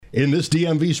In this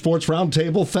DMV Sports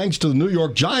Roundtable, thanks to the New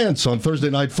York Giants on Thursday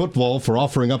Night Football for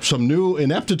offering up some new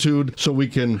ineptitude so we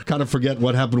can kind of forget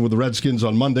what happened with the Redskins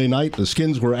on Monday night. The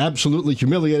Skins were absolutely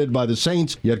humiliated by the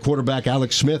Saints, yet quarterback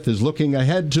Alex Smith is looking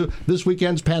ahead to this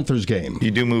weekend's Panthers game.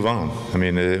 You do move on. I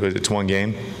mean, it's one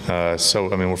game.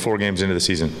 We're 4 games into the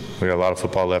season. We got a lot of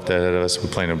football left ahead of us. We're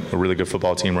playing a really good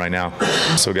football team right now.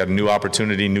 So we got a new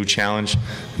opportunity, new challenge,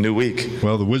 new week.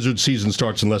 Well, the Wizards season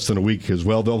starts in less than a week as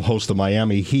well. They'll host the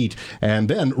Miami Heat. And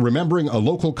then remembering a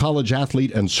local college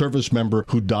athlete and service member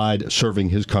who died serving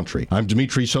his country. I'm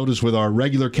Dimitri Sotis with our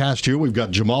regular cast here. We've got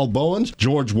Jamal Bowens,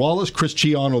 George Wallace, Chris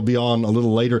Cheon will be on a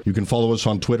little later. You can follow us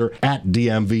on Twitter at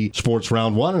DMV Sports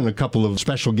Round 1, and a couple of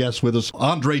special guests with us,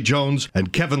 Andre Jones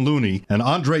and Kevin Looney. And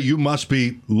Andre, you must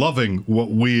be loving what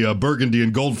we Burgundy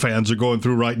and Gold fans are going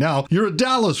through right now. You're a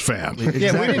Dallas fan. Exactly.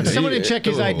 Yeah, somebody check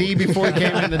his ID before he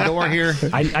came in the door here.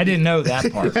 I didn't know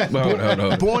that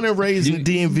part. Born and raised in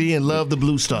the DMV and love the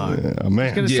Blue Star. Yeah,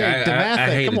 man.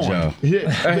 I hated y'all.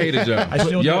 I hated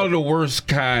y'all. Y'all are the worst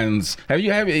kinds. Have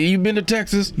you been to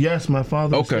Texas? Yes, my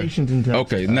father was stationed in Texas.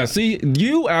 Okay, now see,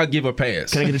 I'll give a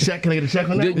pass. Can I get a check? Can I get a check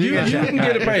on that? You can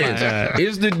get a pass.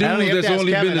 It's the dude that's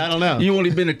only been you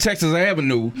only been to Texas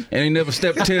Avenue and he never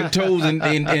stepped 10 toes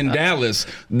in Dallas.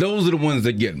 Those are the ones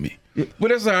that get me. But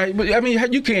that's all right. But I mean,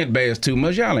 you can't bash too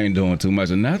much. Y'all ain't doing too much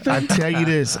of nothing. I tell you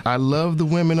this: I love the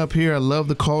women up here. I love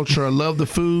the culture. I love the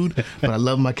food. But I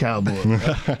love my cowboy.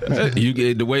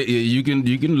 The way you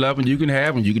can love them, you can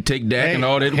have them. You can take Dak and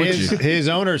all that with you. His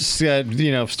owner's, starting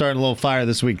a little fire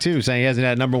this week too, saying he hasn't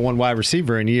had number one wide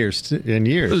receiver in years.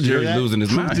 Jerry's losing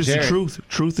his mind. Truth is the truth.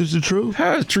 Truth is the truth.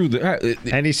 How is truth?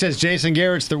 And he says Jason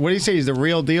Garrett's what do you say? He's the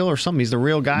real deal or something? He's the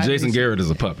real guy. Jason Garrett is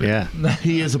a puppet. Yeah,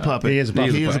 he is a puppet. He is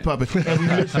a puppet. And we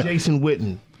miss Jason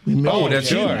Witten. That's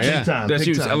huge. Yeah. That's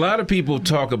huge. A lot of people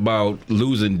talk about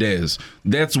losing Dez.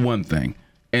 That's one thing.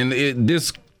 And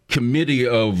this committee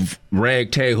of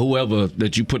ragtag, whoever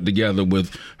that you put together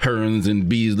with Hearns and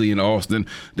Beasley and Austin,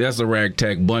 that's a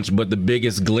ragtag bunch. But the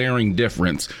biggest glaring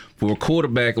difference for a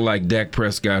quarterback like Dak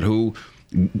Prescott, who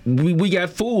we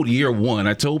got fooled year one.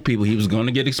 I told people he was going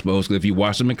to get exposed because if you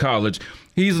watch him in college,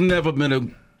 he's never been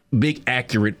a big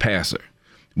accurate passer.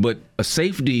 But a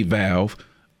safety valve,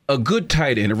 a good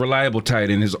tight end, a reliable tight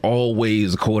end is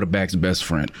always a quarterback's best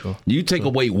friend. You take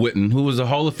away Witten, who is a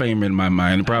Hall of Famer in my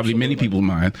mind, and probably many people's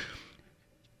mind,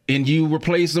 and you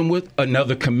replace him with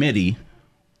another committee,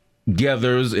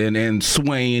 Geathers and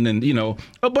Swain and,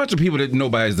 a bunch of people that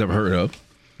nobody's ever heard of.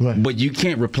 Right. But you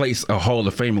can't replace a Hall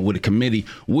of Famer with a committee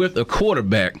with a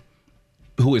quarterback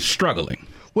who is struggling.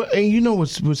 Well, and you know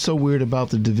what's so weird about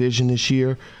the division this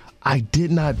year? I did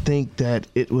not think that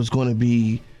it was going to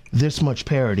be this much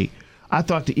parity. I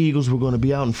thought the Eagles were going to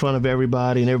be out in front of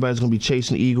everybody and everybody's going to be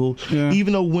chasing the Eagles,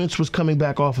 even though Wentz was coming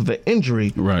back off of an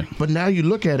injury. Right. But now you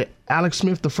look at it, Alex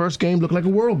Smith, the first game looked like a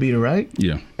world beater, right?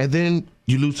 Yeah. And then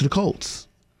you lose to the Colts.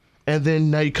 And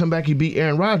then now you come back, you beat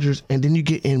Aaron Rodgers, and then you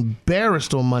get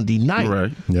embarrassed on Monday night.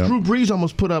 Right. Yep. Drew Brees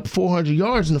almost put up 400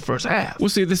 yards in the first half. Well,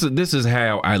 see, this is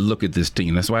how I look at this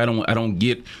team. That's why I don't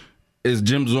get, as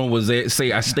Jim Zorn was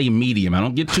say, I stay medium. I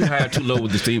don't get too high or too low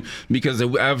with this team because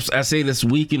I say this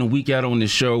week in and week out on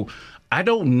this show. I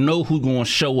don't know who's going to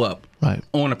show up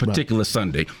on a particular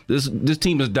Sunday. This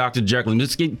team is Dr. Jekyll and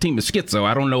this team is Schizo.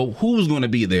 I don't know who's going to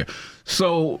be there.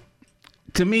 So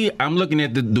to me, I'm looking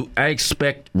at I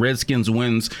expect Redskins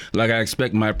wins like I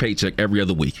expect my paycheck every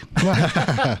other week.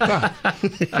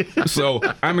 So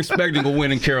I'm expecting a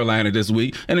win in Carolina this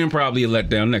week and then probably a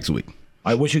letdown next week.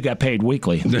 I wish you got paid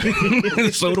weekly.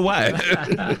 So do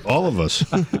I. All of us.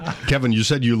 Kevin, you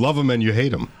said you love him and you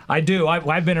hate him. I do. I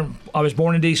was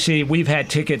born in D.C. We've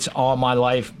had tickets all my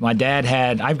life. My dad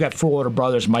I've got 4 older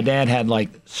brothers. My dad had like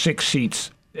 6 seats.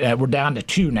 We're down to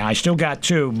 2 now. I still got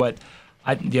 2, but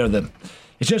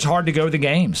it's just hard to go to the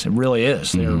games. It really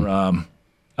is. They're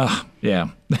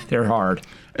hard.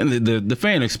 And the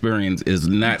fan experience is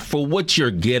not for what you're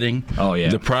getting. Oh, yeah.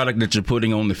 The product that you're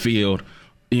putting on the field.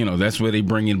 That's where they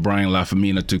bring in Brian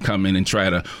Lafemina to come in and try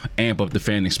to amp up the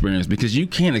fan experience because you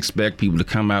can't expect people to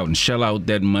come out and shell out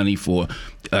that money for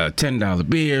 $10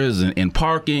 beers and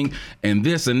parking and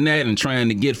this and that and trying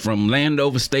to get from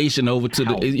Landover Station over to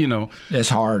It's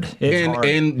hard. It's hard.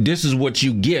 And this is what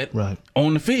you get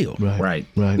on the field. Right.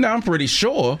 Now, I'm pretty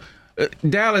sure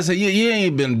Dallas, you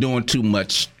ain't been doing too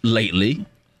much lately.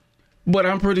 But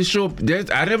I'm pretty sure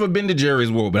I've never been to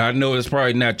Jerry's World, but I know it's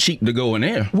probably not cheap to go in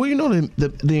there. Well,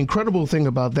 the incredible thing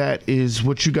about that is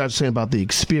what you guys are saying about the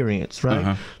experience,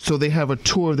 right? So they have a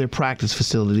tour of their practice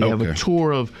facility. They have a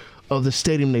tour of of the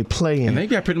stadium they play in. And they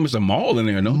got pretty much a mall in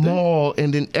there, don't they? Mall,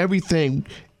 and then everything.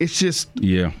 It's just,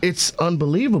 it's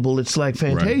unbelievable. It's like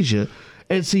Fantasia. Right.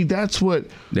 And see, that's what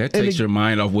that takes your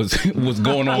mind off what's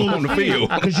going on the field,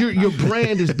 because your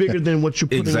brand is bigger than what you're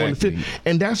putting on the field,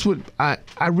 and that's what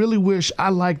I really wish. I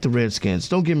like the Redskins.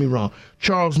 Don't get me wrong,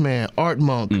 Charles Mann, Art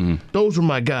Monk, those were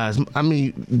my guys. I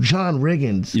mean, John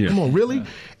Riggins. Come on, really?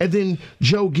 And then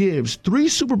Joe Gibbs. 3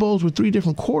 Super Bowls with 3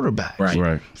 different quarterbacks.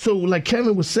 Right. So, like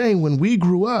Kevin was saying, when we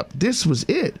grew up, this was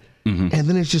it, and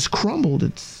then it's just crumbled.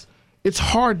 It's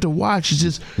hard to watch. It's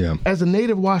just, as a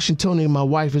native Washingtonian, my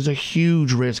wife is a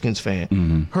huge Redskins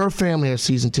fan. Her family has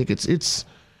season tickets.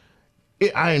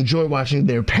 I enjoy watching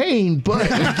their pain, but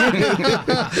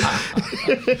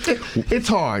it's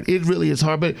hard. It really is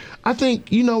hard. But I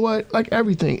think, you know what? Like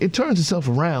everything, it turns itself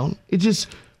around. You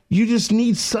just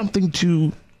need something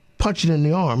to punch it in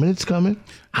the arm, and it's coming.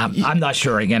 I'm not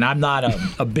sure. Again, I'm not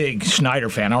a big Snyder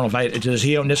fan. I don't know if does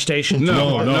he own this station?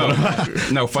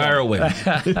 No, fire away.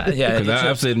 Because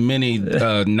I've said many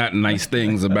not nice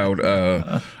things about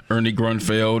Ernie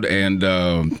Grunfeld and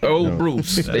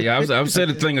Bruce. I've said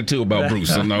a thing or two about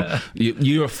Bruce. So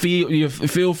you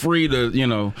feel free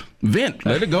to vent.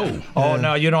 Let it go. Oh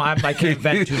no, you don't. I can't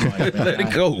vent too much. Let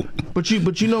it go. But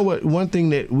you know what? One thing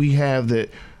that we have that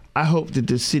I hope that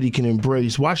this city can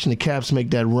embrace. Watching the Caps make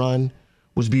that run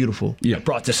was beautiful. Yeah, it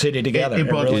brought the city together. It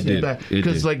brought the city back.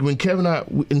 Because like when Kevin and I,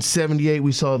 in '78,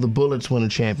 we saw the Bullets win a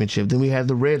championship. Then we had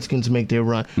the Redskins make their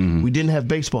run. We didn't have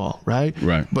baseball, right?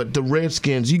 Right. But the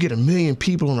Redskins, you get 1 million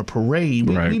people on a parade.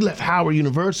 We left Howard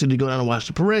University to go down and watch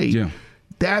the parade. Yeah.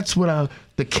 That's what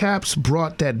the Caps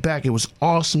brought that back. It was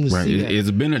awesome to see that.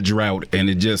 It's been a drought, and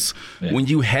it just, when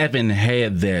you haven't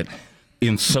had that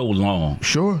in so long.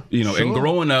 Sure. And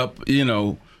growing up,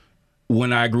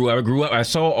 when I grew up, I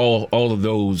saw all of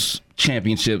those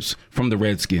championships from the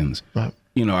Redskins. Right.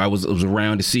 I was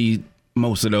around to see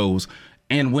most of those,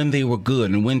 and when they were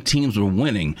good and when teams were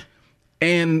winning.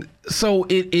 And so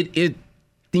it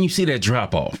then you see that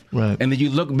drop off. Right. And then you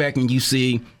look back and you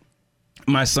see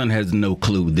my son has no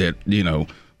clue that,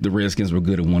 the Redskins were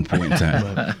good at one point in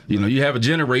time. Right. You have a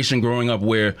generation growing up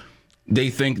where they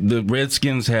think the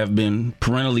Redskins have been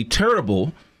perennially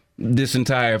terrible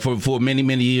for many,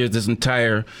 many years, this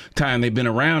entire time they've been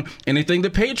around. And they think the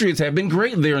Patriots have been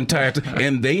great their entire time,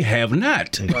 and they have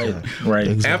not. Right.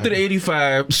 Exactly. After the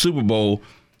 85 Super Bowl,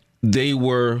 they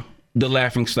were the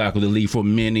laughingstock of the league for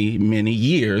many, many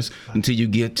years until you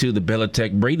get to the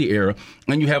Belichick-Brady era.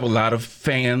 And you have a lot of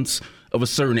fans of a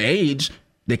certain age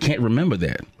that can't remember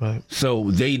that. Right. So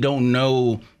they don't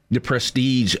know the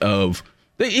prestige of...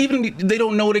 They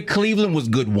don't know that Cleveland was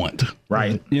good once.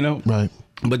 Right. Right.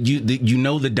 But you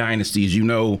know the dynasties,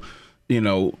 the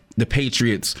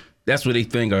Patriots. That's what they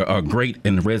think are great,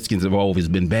 and the Redskins have always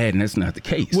been bad, and that's not the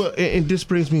case. Well, and this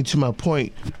brings me to my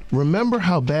point. Remember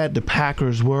how bad the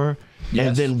Packers were,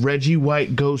 and then Reggie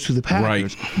White goes to the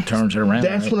Packers. Right. Turns it around.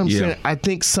 That's what I'm saying. I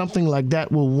think something like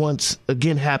that will once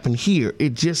again happen here.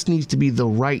 It just needs to be the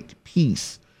right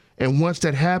piece, and once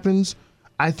that happens,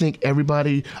 I think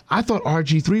everybody. I thought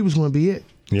RG3 was going to be it.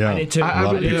 Yeah, I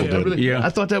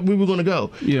thought that we were going to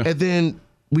go. Yeah. And then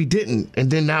we didn't.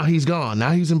 And then now he's gone.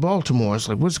 Now he's in Baltimore. It's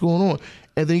like, what's going on?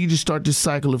 And then you just start this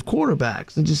cycle of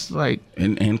quarterbacks and just like.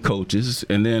 And coaches.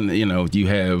 And then, you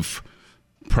have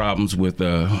problems with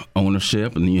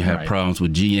ownership, and then you have problems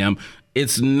with GM.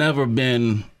 It's never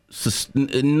been.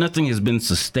 Nothing has been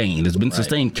sustained. It's been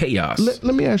sustained chaos. Let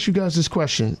me ask you guys this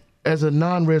question. As a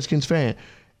non-Redskins fan,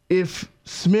 if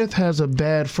Smith has a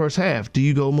bad first half, do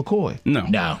you go McCoy? No.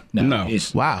 Wow.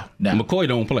 No. McCoy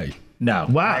don't play. No.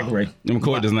 Wow. I agree.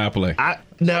 McCoy does not play.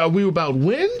 Now, are we about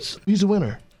wins? He's a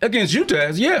winner. Against you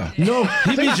guys, yeah. No.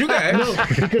 He beats you guys. No,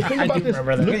 because think about this.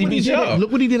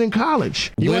 Look what he did in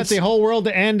college. You want the whole world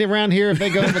to end around here if they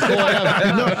go to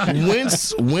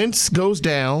McCoy? No, Wentz goes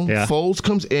down, Foles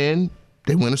comes in,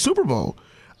 they win a Super Bowl.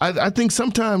 I think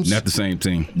sometimes not the same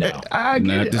team. No, I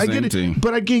get it. Team.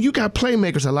 But again, you got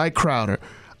playmakers. I like Crowder.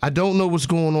 I don't know what's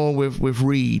going on with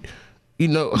Reed. Jay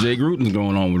Gruden's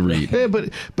going on with Reed. Yeah,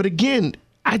 but again,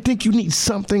 I think you need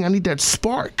something. I need that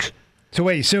spark. So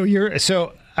wait,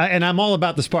 and I'm all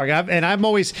about the spark. I've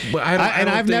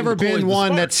never been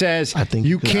one that says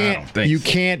you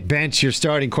can't bench your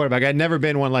starting quarterback. I've never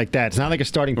been one like that. It's not like a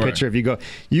starting pitcher. If you go,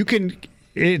 you can.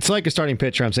 It's like a starting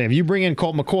pitcher. I'm saying if you bring in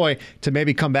Colt McCoy to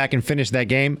maybe come back and finish that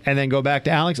game and then go back to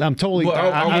Alex, I'm totally.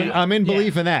 I'm in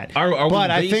belief in that.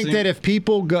 But I think that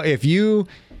if you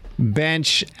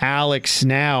bench Alex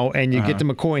now and you get to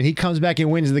McCoy and he comes back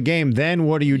and wins the game, then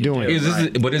what are you doing? Is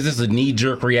this a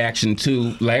knee-jerk reaction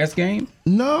to last game?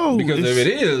 No. Because if it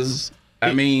is,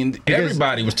 I mean,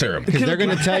 everybody was terrible. Because they're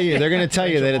going to tell you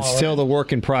that it's still the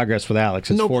work in progress with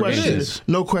Alex. It's no 4 question. games.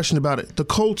 No question about it. The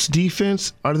Colts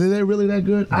defense, are they really that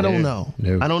good? I don't know.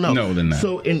 No. I don't know. No, they're not.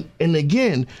 So, and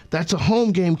again, that's a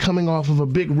home game coming off of a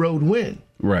big road win.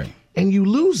 Right. And you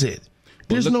lose it.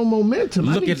 There's no momentum.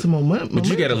 I need some momentum. But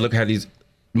you got to look how these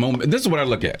this is what I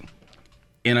look at.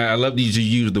 And I love that you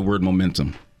use the word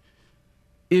momentum.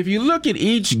 If you look at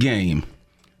each game,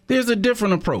 there's a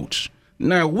different approach.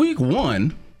 Now, week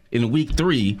 1 and week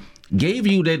 3 gave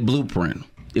you that blueprint,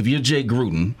 if you're Jay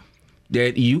Gruden,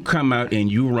 that you come out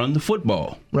and you run the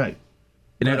football. Right.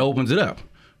 And that opens it up.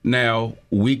 Now,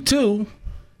 week 2,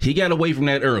 he got away from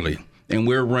that early. And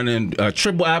we're running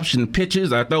triple option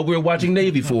pitches. I thought we were watching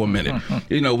Navy for a minute.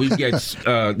 We get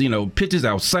pitches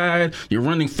outside. You're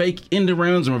running fake end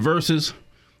rounds and reverses.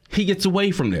 He gets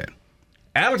away from that.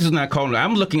 Alex is not calling it.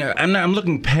 I'm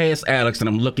looking past Alex and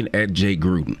I'm looking at Jay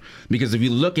Gruden. Because if you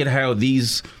look at how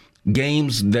these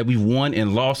games that we've won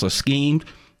and lost are schemed,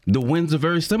 the wins are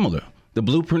very similar. The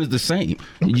blueprint is the same.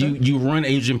 Okay. You run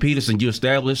Adrian Peterson, you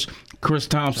establish Chris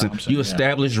Thompson, you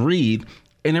establish Reed,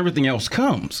 and everything else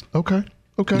comes. Okay.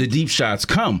 The deep shots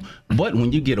come. But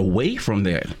when you get away from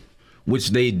that,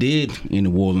 which they did in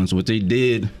New Orleans, what they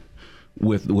did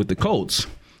with the Colts,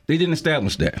 they didn't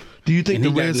establish that. Do you think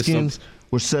the Redskins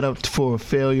were set up for a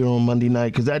failure on Monday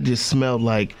night? Because that just smelled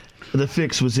like the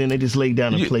fix was in. They just laid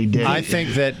down and played dead. I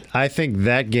think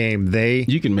that game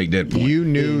you can make that point. You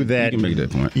knew that you can make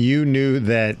that point. You knew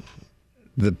that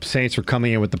the Saints were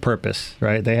coming in with the purpose,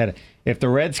 right? They had. If the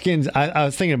Redskins, I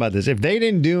was thinking about this. If they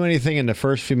didn't do anything in the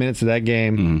first few minutes of that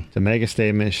game to make a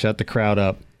statement, shut the crowd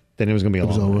up, then it was going to be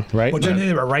over, right? Well,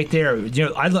 they were right there. In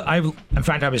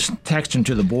fact, I was texting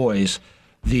to the boys.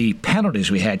 The penalties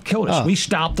we had killed us. We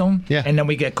stopped them, and then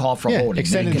we get called for holding.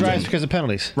 Extended drives because of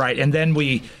penalties. Right, and then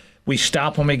we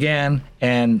stop them again,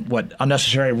 and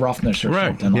unnecessary roughness or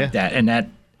something like that, and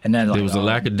then there was a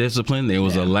lack of discipline. There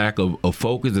was a lack of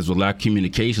focus. There was a lack of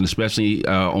communication, especially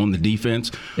on the defense.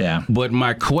 Yeah. But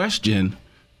my question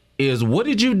is, what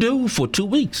did you do for 2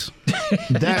 weeks?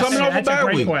 You're coming off a bye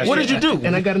week. What did you do?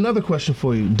 And I got another question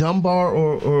for you: Dunbar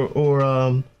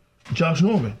or Josh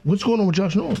Norman? What's going on with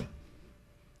Josh Norman?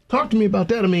 Talk to me about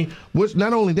that. I mean,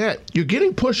 not only that, you're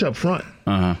getting push up front.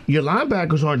 Uh-huh. Your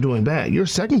linebackers aren't doing bad. Your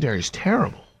secondary is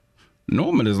terrible.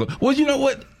 Norman is. Well, you know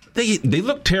what? They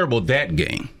look terrible that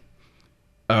game.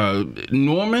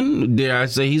 Norman, dare I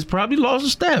say, he's probably lost a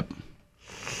step.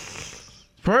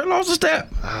 He's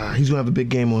going to have a big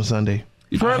game on Sunday.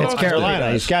 It's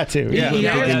Carolina. He's got to.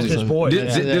 His boy.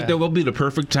 There will be the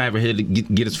perfect time for him to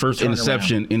get his first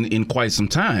interception in quite some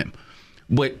time.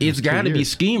 But it's got to be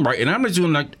schemed right. And I'm not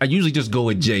doing I usually just go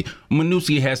with Jay.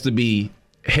 Manusky has to be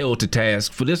held to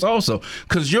task for this also,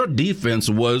 because your defense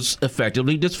was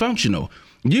effectively dysfunctional.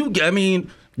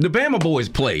 The Bama boys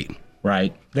played.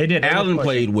 Right. They did. Allen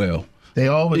played well. They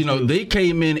always do. They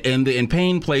came in and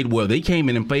Payne played well. They came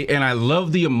in and played, and I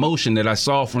love the emotion that I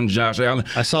saw from Josh Allen.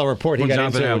 I saw a report he got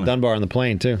into it with Dunbar on the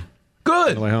plane too. Good.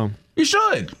 On the way home. You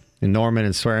should. And Norman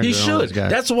and Swearingen. He should.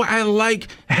 That's why I like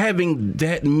having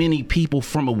that many people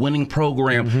from a winning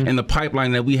program and the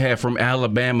pipeline that we have from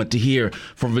Alabama to here,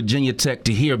 from Virginia Tech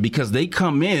to here, because they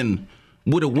come in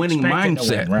with a winning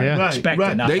mindset. Right.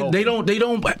 They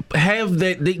don't have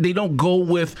that. They don't go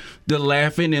with the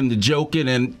laughing and the joking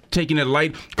and taking it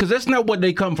light, because that's not what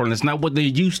they come from. That's not what they're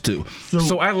used to.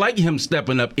 So I like him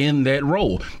stepping up in that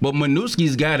role. But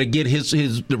Manusky's got to get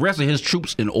the rest of his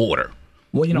troops in order.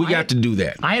 Well, we got to do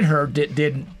that. I had heard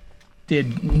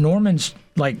did Norman's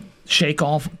shake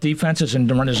off defenses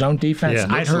and run his own defense?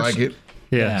 Yeah, I'd heard like it.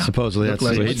 Yeah, supposedly that's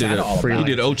like he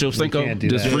did Ocho Cinco,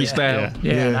 just freestyle.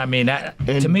 Yeah. I mean,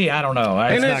 to me, I don't know.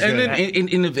 And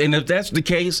if that's the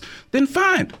case, then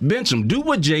fine, bench him. Do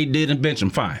what Jay did and bench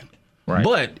him. Fine. Right.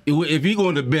 But if you're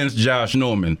going to bench Josh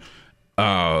Norman,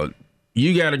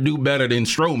 you got to do better than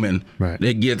Strowman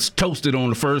that gets toasted on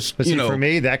the first. But for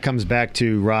me, that comes back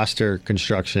to roster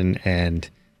construction and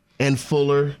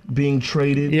Fuller being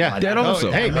traded. Yeah, that also.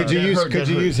 Hey, could you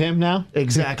use him now?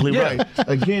 Exactly right.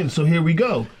 Again, so here we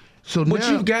go. But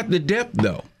you've got the depth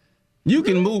though. You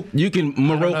can move.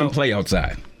 Moreau can play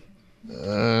outside.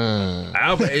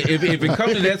 If it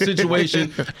comes to that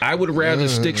situation, I would rather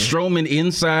stick Strowman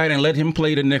inside and let him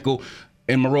play the nickel,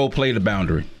 and Moreau play the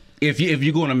boundary. if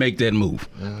you're going to make that move.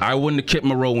 I wouldn't have kept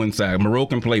Moreau inside. Moreau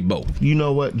can play both. You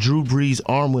know what? Drew Brees'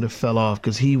 arm would have fell off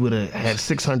because he would have had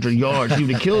 600 yards. He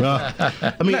would have killed him.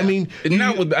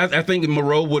 I think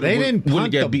Moreau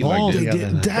wouldn't get beat like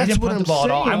that. That's what I'm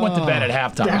saying. I went to bed at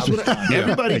halftime.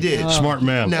 Everybody did. Smart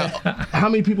man. Now, how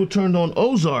many people turned on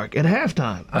Ozark at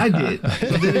halftime? I did.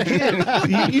 So then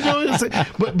again, you know, it's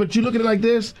like, but you look at it like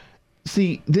this.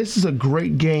 See, this is a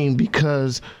great game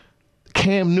because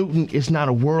Cam Newton is not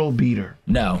a world beater.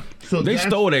 No. So they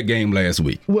stole that game last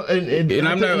week. Well, and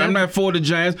I'm not for the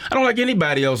Giants. I don't like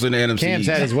anybody else in the NFC. Cam's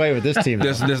had his way with this team.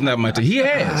 That's not my team. He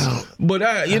has. But,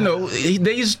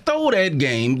 they stole that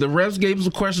game. The refs gave us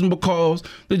a questionable calls.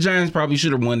 The Giants probably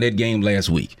should have won that game last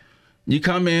week. You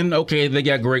come in, okay, they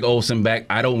got Greg Olsen back.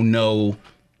 I don't know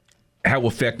how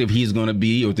effective he's going to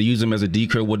be, or if they use him as a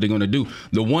decoy, what they're going to do.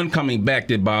 The one coming back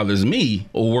that bothers me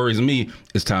or worries me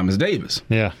is Thomas Davis.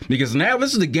 Yeah. Because now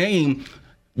this is the game.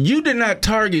 You did not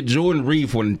target Jordan Reed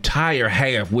for an entire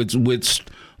half, which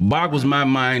boggles my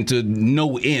mind to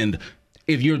no end.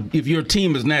 If your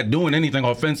team is not doing anything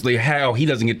offensively, how he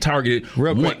doesn't get targeted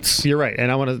once. You're right.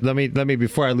 And I want to let me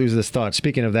before I lose this thought.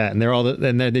 Speaking of that, and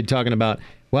they're talking about,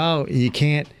 well, you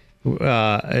can't.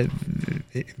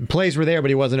 Plays were there, but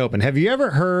he wasn't open. Have you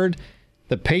ever heard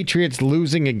the Patriots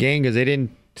losing a game because they didn't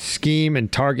scheme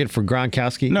and target for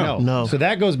Gronkowski? No. So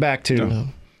that goes back to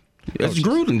it's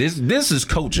Gruden. This is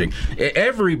coaching.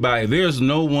 Everybody, there's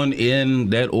no one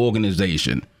in that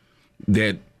organization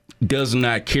that does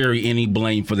not carry any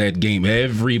blame for that game.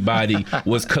 Everybody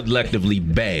was collectively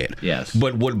bad. Yes.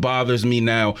 But what bothers me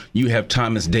now, you have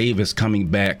Thomas Davis coming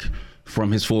back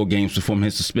from his 4 games from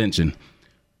his suspension.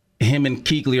 Him and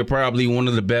Kuechly are probably one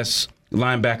of the best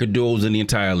linebacker duos in the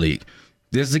entire league.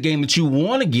 This is a game that you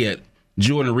want to get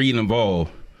Jordan Reed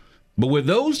involved. But with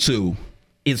those two,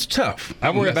 it's tough. I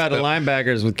worry about the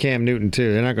linebackers with Cam Newton,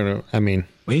 too. They're not going to,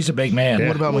 Well, he's a big man. Yeah.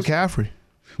 What about McCaffrey?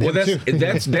 Well, that's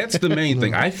the main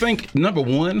thing. I think, number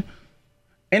one,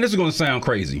 and this is going to sound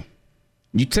crazy,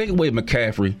 you take away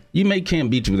McCaffrey, you make Cam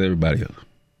beat you with everybody else.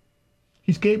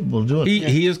 He's capable of doing it.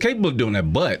 He is capable of doing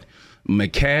that, but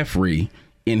McCaffrey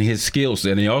in his skill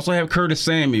set. And you also have Curtis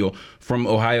Samuel from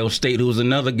Ohio State, who's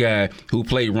another guy who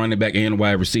played running back and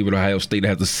wide receiver at Ohio State. That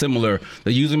has a similar,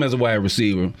 they use him as a wide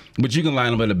receiver, but you can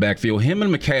line him in the backfield. Him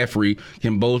and McCaffrey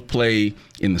can both play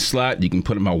in the slot. You can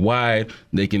put them out wide.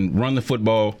 They can run the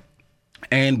football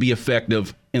and be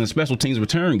effective in the special teams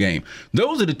return game.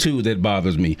 Those are the two that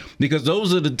bothers me, because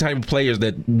those are the type of players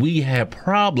that we have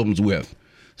problems with.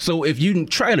 So if you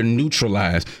try to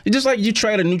neutralize, it's just like you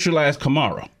try to neutralize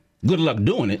Kamara. Good luck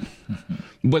doing it.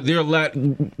 But there are a lot.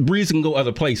 Breeze can go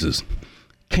other places.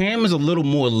 Cam is a little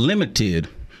more limited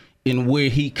in where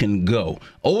he can go.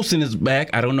 Olsen is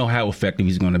back. I don't know how effective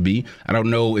he's going to be. I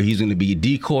don't know if he's going to be a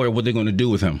decoy or what they're going to do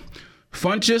with him.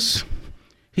 Funchess,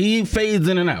 he fades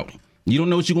in and out. You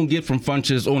don't know what you're going to get from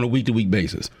Funchess on a week-to-week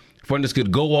basis. Funchess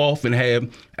could go off and have,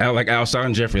 like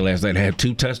Alshon Jeffrey last night, have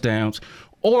 2 touchdowns,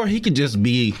 or he could just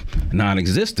be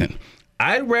non-existent.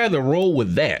 I'd rather roll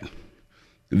with that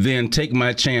than take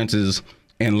my chances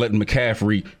and let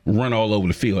McCaffrey run all over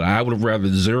the field. I would have rather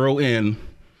zero in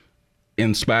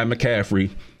and spy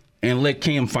McCaffrey and let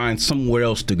Cam find somewhere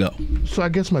else to go. So I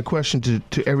guess my question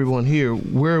to everyone here,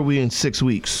 where are we in 6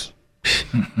 weeks?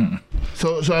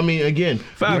 So I mean, again,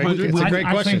 500. It's a great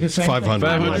question.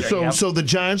 500. So the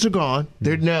Giants are gone.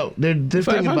 They're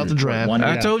thinking about the draft.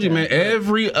 I told you, man,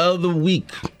 every other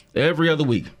week.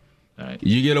 Right.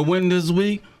 You get a win this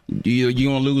week, you're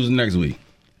going to lose next week.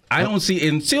 I don't see,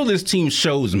 until this team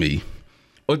shows me,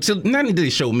 or until, not until they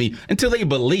show me, until they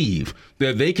believe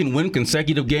that they can win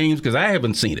consecutive games, because I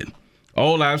haven't seen it.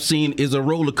 All I've seen is a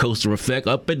roller coaster effect,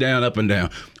 up and down, up and down.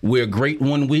 We're great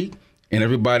one week, and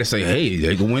everybody say, hey,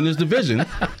 they can win this division.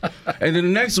 And then the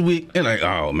next week, they're like,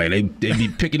 oh, man, they be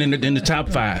picking in the top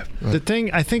 5.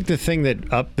 I think the thing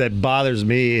that bothers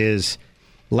me is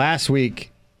last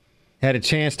week had a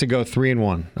chance to go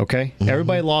 3-1, okay? Mm-hmm.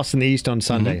 Everybody lost in the East on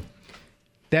Sunday. Mm-hmm.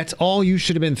 That's all you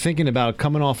should have been thinking about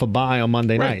coming off a bye on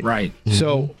Monday night. Right. Mm-hmm.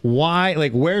 So why,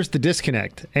 where's the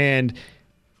disconnect? And,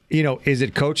 is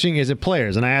it coaching? Is it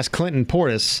players? And I asked Clinton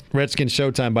Portis, Redskins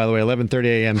Showtime, by the way, 11:30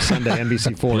 a.m. Sunday,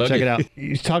 NBC4. Check it out.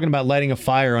 He's talking about lighting a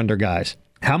fire under guys.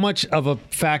 How much of a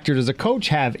factor does a coach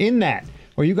have in that?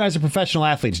 Or you guys are professional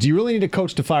athletes. Do you really need a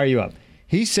coach to fire you up?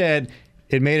 He said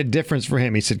it made a difference for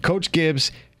him. He said Coach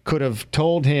Gibbs could have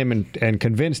told him and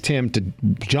convinced him to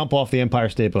jump off the Empire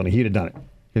State Building. He'd have done it.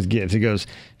 His Gibbs. He goes,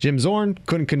 Jim Zorn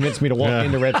couldn't convince me to walk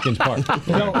into Redskins Park.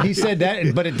 No, he said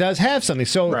that, but it does have something.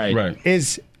 So right.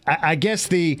 I guess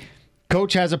the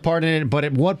coach has a part in it, but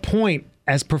at what point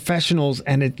as professionals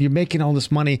and you're making all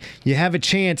this money, you have a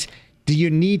chance. Do you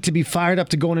need to be fired up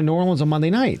to go into New Orleans on Monday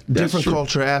night? Different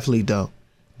culture athlete, though.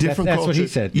 Different that's culture. what he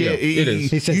said. Yeah, it is.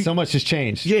 He said so much has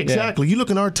changed. Yeah, exactly. You look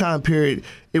in our time period,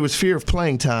 it was fear of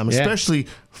playing time, especially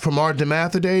from our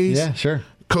DeMatha days. Yeah, sure.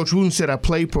 Coach Wooden said, I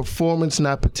play performance,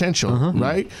 not potential,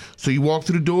 right? So you walk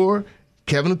through the door,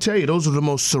 Kevin will tell you, those are the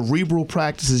most cerebral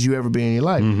practices you ever be in your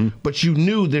life. But you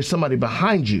knew there's somebody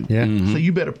behind you. Yeah. So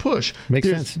you better push. Makes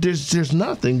sense. There's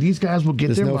nothing. These guys will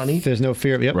get their money. There's no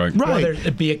fear. Yep. Right. Right.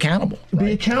 Well, be accountable.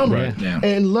 Be accountable. Right. Yeah.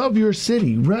 And love your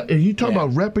city. You talk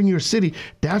about repping your city.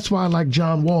 That's why I like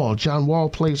John Wall. John Wall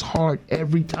plays hard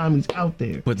every time he's out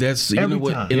there. But that's, Every you know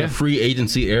what, time. in a free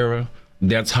agency era,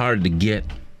 that's hard to get.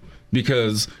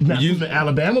 Because Not from the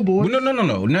Alabama boys. No,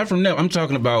 not from them. I'm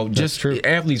talking about just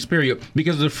athletes, period.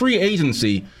 Because the free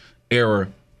agency era,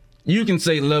 you can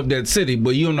say love that city,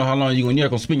 but you don't know how long you're going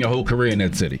to spend your whole career in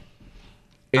that city.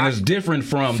 And it's different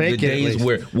from the days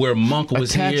where Monk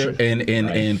was here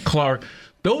and Clark.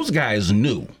 Those guys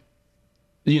knew.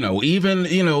 Even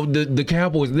the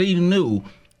Cowboys, they knew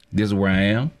this is where I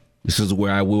am. This is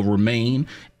where I will remain.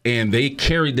 And they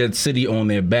carried that city on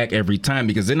their back every time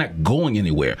because they're not going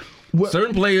anywhere.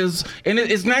 Certain players, and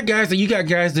it's not guys that you got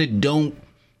guys that don't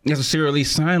necessarily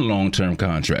sign long-term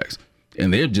contracts,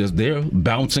 and they're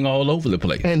bouncing all over the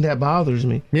place. And that bothers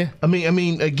me. Yeah. I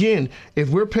mean, again, if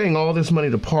we're paying all this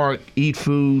money to park, eat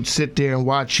food, sit there and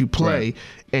watch you play,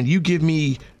 and you give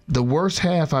me the worst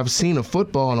half I've seen of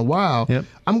football in a while,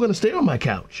 I'm going to stay on my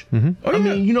couch.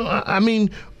 I mean,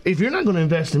 if you're not going to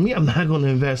invest in me, I'm not going to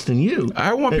invest in you.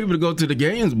 I want people to go to the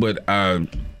games, but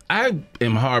I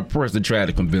am hard pressed to try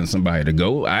to convince somebody to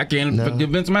go. I can't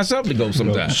convince myself to go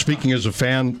sometimes. Speaking as a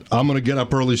fan, I'm going to get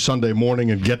up early Sunday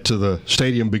morning and get to the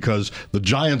stadium because the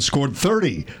Giants scored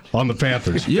 30 on the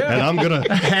Panthers. Yeah. And I'm going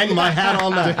to hang my hat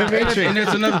on that. And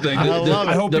that's another thing.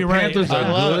 The Panthers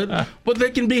are good, but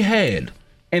they can be had.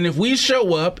 And if we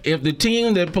show up, if the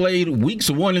team that played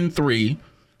weeks 1 and 3,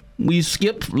 we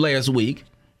skipped last week,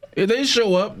 if they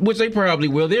show up, which they probably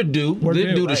will, they're due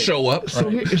to show up. So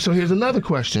here's another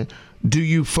question. Do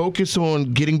you focus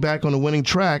on getting back on the winning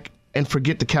track and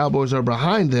forget the Cowboys are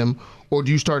behind them, or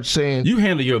do you start saying... You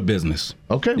handle your business.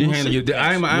 Okay.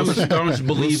 I'm a staunch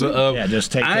believer of...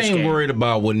 just take I ain't worried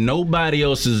about what nobody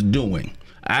else is doing.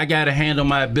 I got to handle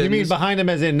my business. You mean behind them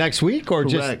as in next week or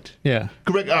Correct. just... Yeah.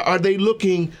 Correct. Are they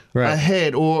looking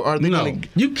ahead, or are they going to...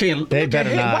 You can't... They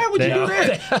better not. Why would you do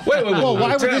that? Wait. Well,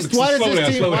 why does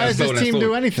this team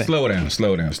do anything? Slow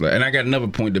down. And I got another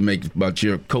point to make about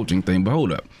your coaching thing, but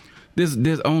hold up.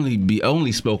 There's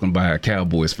only spoken by a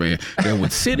Cowboys fan that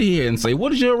would sit here and say,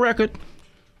 what is your record?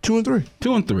 2 and 3.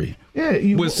 2 and 3. Yeah,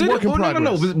 you work in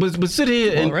progress. But sit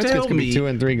here and Redskins tell me. Be 2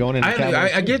 and 3 going into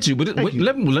Cowboys. I get you, but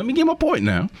let me get my point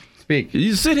now. Speak.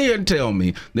 You sit here and tell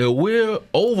me that we're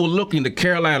overlooking the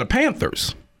Carolina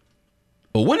Panthers,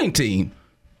 a winning team,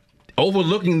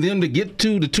 overlooking them to get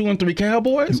to the 2 and 3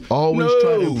 Cowboys. You always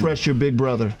try to impress your big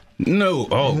brother. No.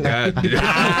 Oh, God.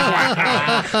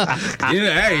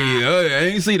 I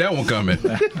ain't see that one coming.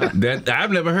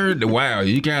 I've never heard the wow.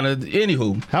 You kind of,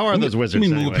 anywho. How are those Wizards?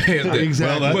 Let me move past that.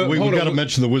 Exactly. We got to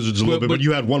mention the Wizards a little bit, but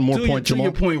you had one more point, Jamal.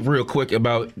 To your point real quick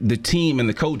about the team and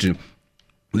the coaching.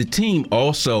 The team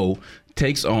also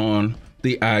takes on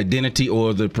the identity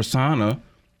or the persona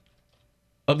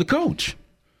of the coach.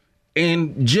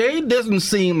 And Jay doesn't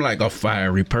seem like a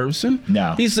fiery person.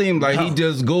 No. He seems like he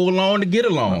just go along to get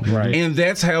along. Right. And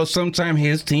that's how sometimes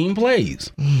his team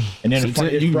plays. And then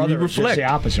his brother reflect. is just the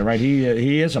opposite, right?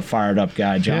 He is a fired up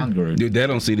guy, John Gruden. Dude, that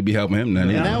don't seem to be helping him none.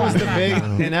 And that was the big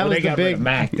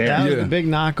the big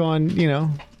knock on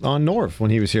Norv when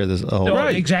he was here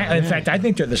Right. Exactly. In fact, I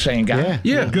think they're the same guy.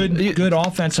 Yeah. Good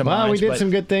offensive minds. Well, we did some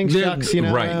good things, Chucks,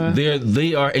 Right.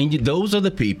 They are, and those are the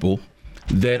people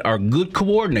that are good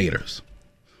coordinators,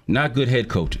 not good head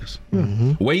coaches.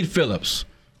 Mm-hmm. Wade Phillips,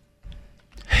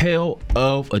 hell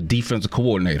of a defensive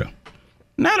coordinator,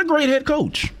 not a great head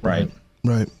coach. Right.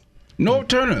 Norv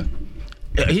Turner,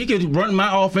 he could run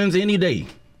my offense any day.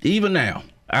 Even now,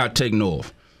 I'd take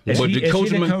Norv. Is he the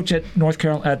coach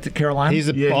at Carolina? He's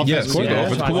the offensive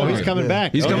coordinator. He's coming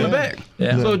back. He's coming back.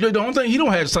 Yeah. So the only thing, he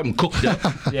don't have something cooked up.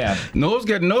 Yeah. Norv's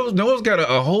got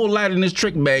a whole lot in his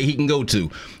trick bag he can go to.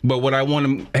 But what I want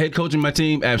him head coaching my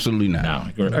team, absolutely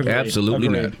not. No, absolutely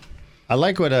not. I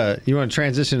like what you want to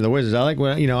transition to the Wizards. I like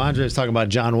what Andre was talking about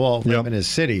John Wall in his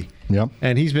city. Yep.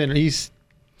 And he's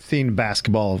seen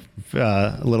basketball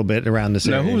a little bit around this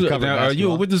area. Are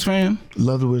you a Wizards fan?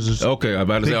 Love the Wizards. Okay, I'm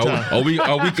about to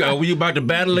say, are we about to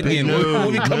battle again? Where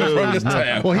we coming from this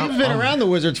time? Well, he's been around the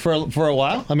Wizards for a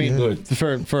while. I mean,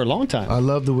 for a long time. I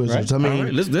love the Wizards. Right? I mean,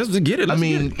 right, let's get it.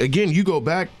 Again, you go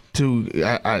back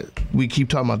to we keep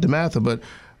talking about DeMatha, but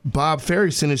Bob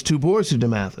Ferry sent his two boys to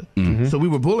DeMatha, so we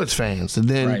were Bullets fans, and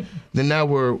then now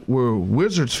we're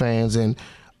Wizards fans, and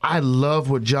I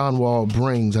love what John Wall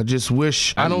brings. I just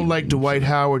wish I don't like Dwight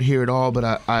Howard here at all,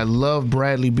 but I love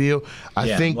Bradley Beal.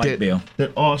 I think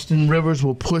that Austin Rivers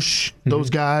will push those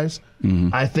guys.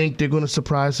 I think they're going to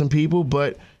surprise some people,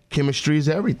 but chemistry is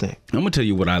everything. I'm going to tell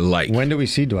you what I like. When do we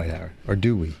see Dwight Howard, or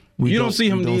do we? You don't see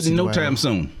him no time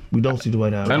soon. We don't see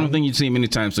Dwight Howard. I don't think you'd see him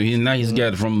anytime soon. Now he's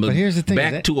got from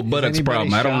back to a buttocks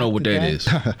problem. I don't know what that is.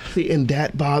 See, and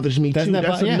that bothers me too.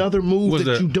 That's another move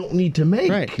that you don't need to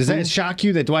make. Right. Does that shock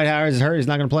you that Dwight Howard is hurt? He's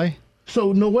not going to play?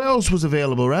 So Noel's was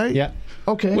available, right? Yeah.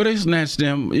 Okay. Well, they snatched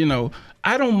them.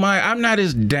 I don't mind. I'm not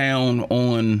as down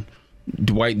on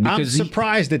Dwight because I'm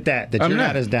surprised at that you're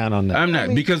not as down on that. I'm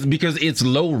not because it's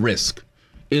low risk.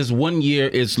 It's 1 year.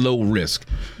 It's low risk.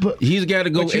 But he's got to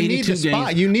go 82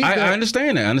 games. You need I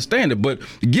understand that. I understand it. But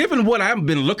given what I've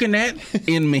been looking at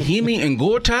in Mahimi and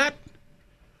Gortat,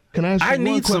 I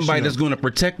need somebody that's going to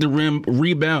protect the rim,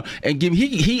 rebound, and give.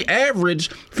 He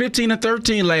averaged 15 and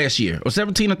 13 last year, or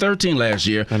 17 and 13 last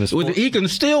year. He can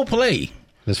still play.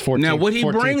 Now, what he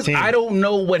brings, I don't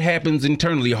know what happens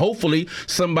internally. Hopefully,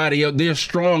 somebody out there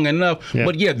strong enough. Yeah.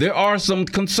 But yeah, there are some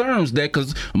concerns there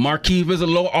because Markieff is a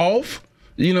little off.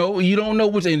 You don't know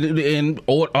what's and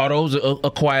Otto's a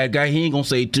quiet guy. He ain't gonna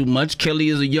say too much. Kelly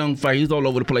is a young fighter. He's all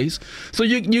over the place. So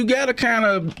you gotta kind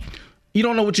of. You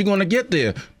don't know what you're going to get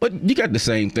there. But you got the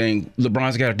same thing.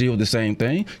 LeBron's got to deal with the same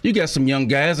thing. You got some young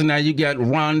guys, and now you got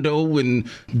Rondo and...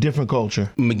 Different culture.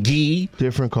 McGee.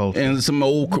 Different culture. And some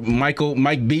old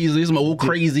Mike Beasley, some old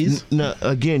crazies. Now,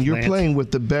 again, you're playing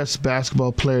with the best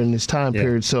basketball player in this time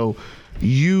period, so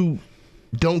you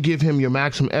don't give him your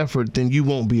maximum effort, then you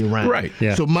won't be around. Right.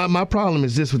 Yeah. So my problem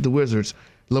is this with the Wizards.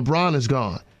 LeBron is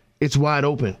gone. It's wide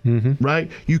open, right?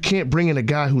 You can't bring in a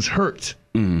guy who's hurt.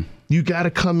 You got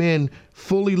to come in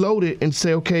fully loaded and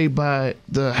say, okay, by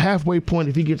the halfway point,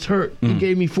 if he gets hurt, he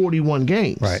gave me 41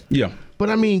 games. Right. Yeah. But,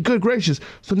 I mean, good gracious.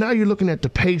 So now you're looking at the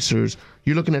Pacers.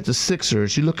 You're looking at the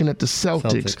Sixers. You're looking at the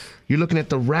Celtics. You're looking at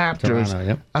the Raptors. Toronto,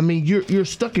 yep. I mean, you're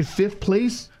stuck in fifth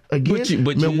place. Again,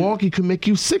 but Milwaukee could make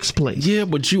you sixth place. Yeah,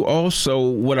 but you also,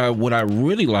 what I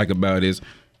really like about is,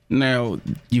 now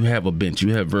you have a bench.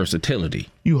 You have versatility.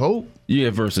 You hope. You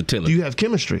have versatility. You have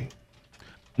chemistry.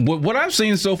 What I've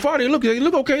seen so far, they look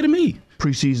okay to me.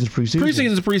 Preseason's preseason.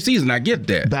 Preseason's preseason. I get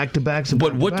that. Back-to-backs and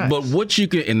but what you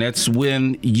can, and that's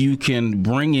when you can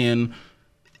bring in.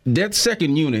 That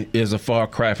second unit is a far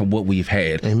cry from what we've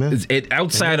had. Amen.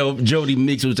 Outside of Jody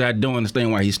Meeks, which I don't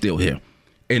understand why he's still here,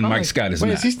 and Mike Scott is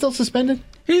not. Is he still suspended?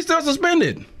 He's still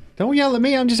suspended. Don't yell at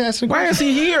me. I'm just asking. Why is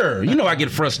he here? I get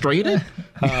frustrated.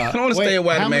 I don't understand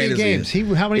why the man is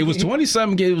here. How many? It was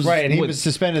 20-something games. Right, and he was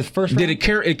suspended the first round.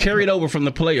 It carried over from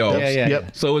the playoffs. Yeah.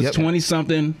 Yep. So it's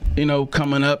 20-something,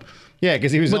 coming up. Yeah,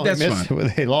 because he was but only that's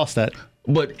missed. They lost that.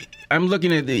 But I'm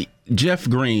looking at the Jeff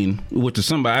Green, which is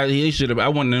somebody he should have. I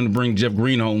wanted them to bring Jeff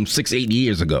Green home 6-8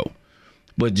 years ago,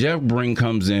 but Jeff Green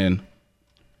comes in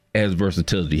as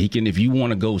versatility. He can, if you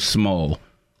want to go small,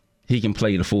 he can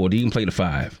play the 4. He can play the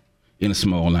 5 in a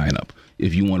small lineup.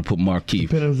 If you want to put Markieff,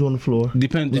 depends on the floor.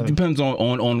 Depends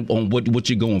on what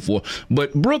you're going for.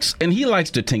 But Brooks, and he likes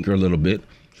to tinker a little bit.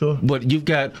 Sure. But you've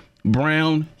got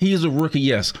Brown. He is a rookie.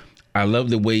 Yes. I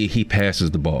love the way he passes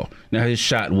the ball. Now his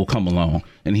shot will come along,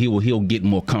 and he'll get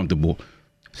more comfortable.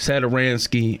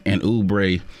 Satoransky and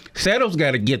Oubre. Sato's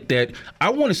got to get that. I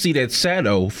want to see that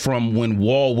Sato from when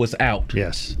Wall was out.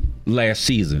 Yes. Last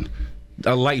season,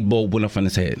 a light bulb went off in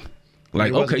his head.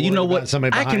 Like, okay, you know what?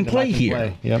 I can play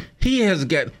here. Yep. He has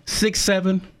got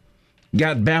 6'7",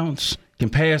 got bounce, can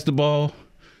pass the ball,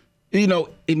 and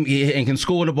can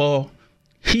score the ball.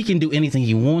 He can do anything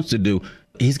he wants to do.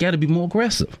 He's got to be more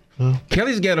aggressive.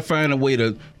 Kelly's got to find a way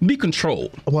to be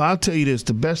controlled. Well, I'll tell you this.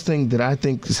 The best thing that I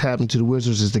think has happened to the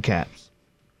Wizards is the Caps.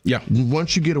 Yeah.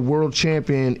 Once you get a world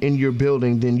champion in your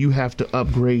building, then you have to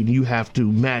upgrade. You have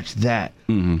to match that.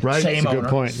 right? Same owner. Good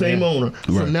point. Same owner.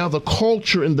 So now the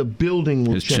culture in the building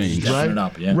will change,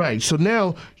 right? Right. So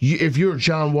now, if you're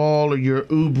John Wall or you're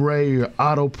Oubre or you're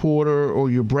Otto Porter or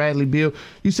you're Bradley Beal,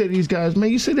 you say to these guys,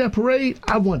 man, you see that parade?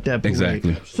 I want that parade.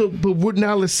 Exactly. So, but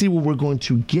now let's see what we're going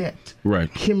to get.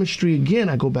 Right. Chemistry again.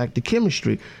 I go back to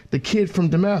chemistry. The kid from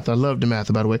DeMatha, I love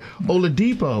DeMatha, by the way.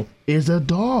 Oladipo is a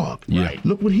dog. Right.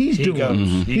 Look what he's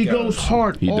doing. He goes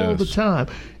hard all the time.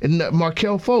 And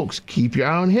Markelle Fultz, keep your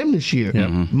eye on him this year.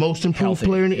 Most improved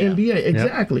player in the NBA.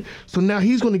 Exactly. So now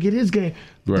he's going to get his game.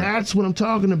 Right. That's what I'm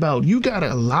talking about. You got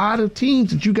a lot of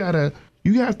teams that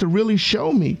you have to really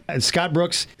show me. And Scott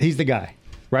Brooks, he's the guy,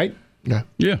 right? Yeah.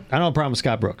 I don't have a problem with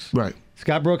Scott Brooks. Right.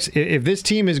 Scott Brooks, if this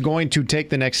team is going to take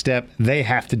the next step, they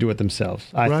have to do it themselves,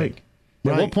 I think.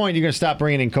 At what point are you going to stop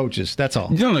bringing in coaches? That's all.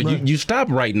 No, you stop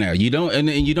right now. You don't, and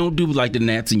you don't do like the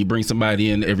Nets and you bring somebody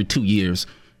in every 2 years.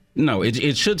 No,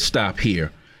 it should stop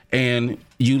here. And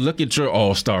you look at your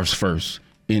all-stars first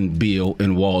in Beal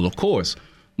and Wall, of course.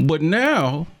 But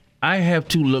now I have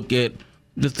to look at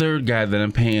the third guy that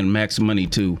I'm paying max money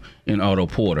to in Otto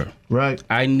Porter. Right.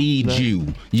 I need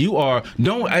you. You are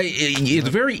it's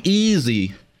very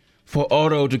easy for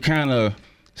Otto to kind of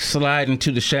slide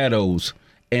into the shadows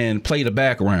and play the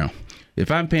background.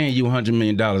 If I'm paying you $100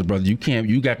 million, brother,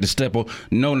 you got to step on.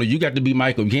 No, you got to be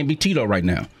Michael. You can't be Tito right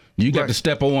now. You got to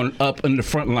step on up in the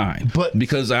front line. But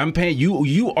because I'm paying you,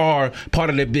 you are part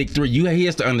of that big three. He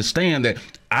has to understand that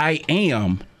I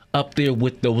am up there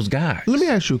with those guys. Let me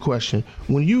ask you a question.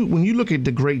 When you look at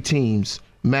the great teams,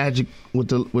 Magic with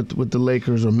the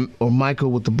Lakers or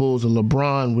Michael with the Bulls or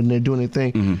LeBron when they're doing their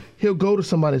thing, he'll go to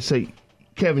somebody and say,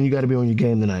 Kevin, you got to be on your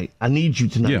game tonight. I need you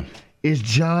tonight. Yeah. Is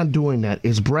John doing that?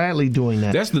 Is Bradley doing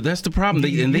that? That's the problem.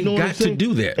 They got to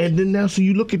do that. And then now, so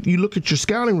you look at your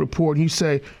scouting report and you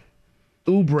say,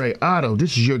 Oubre, Otto,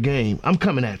 this is your game. I'm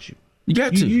coming at you. You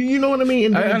got to. You know what I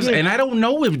mean? And I don't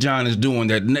know if John is doing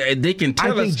that. They can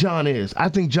tell us. I think John is. I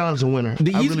think John's a winner.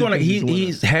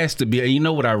 He has to be. And you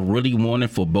know what I really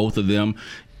wanted for both of them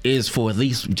is for at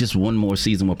least just one more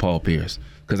season with Paul Pierce,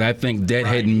 because I think that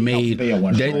had made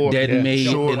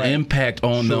an impact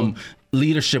on them.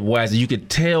 Leadership-wise, you could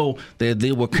tell that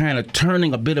they were kind of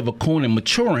turning a bit of a corner and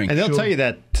maturing. And they'll tell you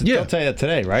that. They'll tell you that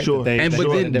today, right? Sure. But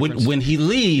then when he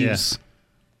leaves,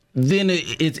 then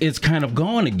it's kind of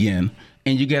gone again,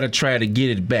 and you got to try to get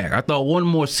it back. I thought one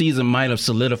more season might have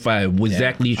solidified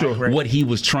exactly what he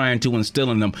was trying to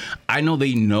instill in them. I know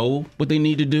they know what they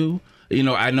need to do.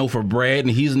 I know for Brad,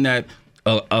 and he's not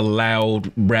a loud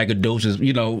braggadocious.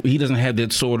 He doesn't have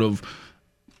that sort of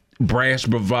brash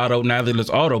bravado now that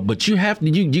it's Otto, but you got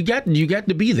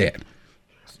to be that.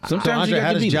 Sometimes you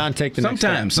got to be John take the next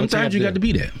step? Sometimes you got to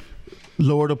be that.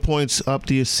 Lower the points, up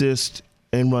the assist,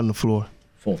 and run the floor.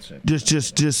 Full set.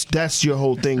 Just that's your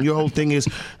whole thing. Your whole thing is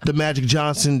the Magic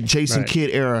Johnson, Jason Kidd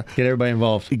era. Get everybody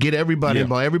involved. Get everybody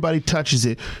involved. Everybody touches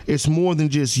it. It's more than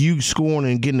just you scoring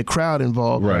and getting the crowd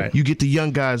involved. Right. You get the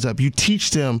young guys up. You teach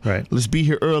them, let's be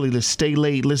here early, let's stay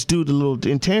late, let's do the little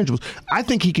intangibles. I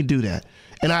think he can do that.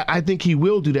 And I think he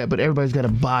will do that, but everybody's got to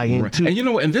buy in too. And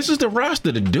and this is the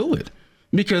roster to do it.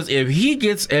 Because if he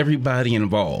gets everybody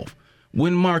involved,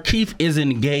 when Markieff is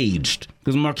engaged,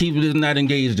 because Markieff is not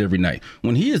engaged every night,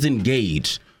 when he is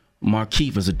engaged,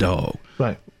 Markieff is a dog.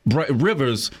 Right.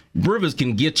 Rivers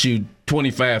can get you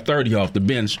 25, 30 off the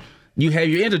bench.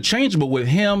 You're interchangeable with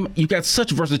him. You got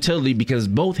such versatility because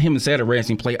both him and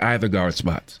Satoransky play either guard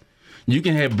spots. You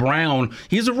can have Brown.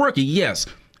 He's a rookie, yes.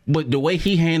 But the way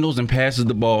he handles and passes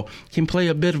the ball can play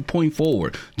a bit of point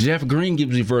forward. Jeff Green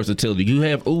gives you versatility. You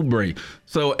have Oubre.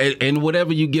 So, and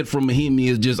whatever you get from Mahimi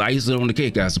is just icing on the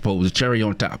cake, I suppose, a cherry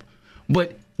on top.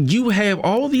 But you have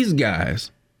all these guys,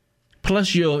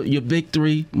 plus your big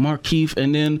three, Markieff,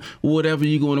 and then whatever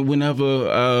you're going to,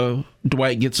 whenever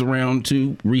Dwight gets around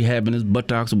to rehabbing his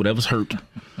buttocks or whatever's hurt.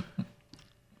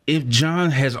 If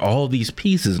John has all these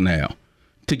pieces now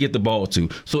to get the ball to.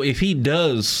 So if he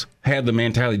does have the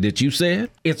mentality that you said,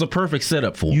 it's a perfect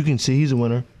setup for him. You can see he's a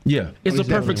winner. Yeah, it's a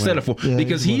perfect setup for him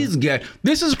because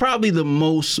this is probably the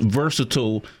most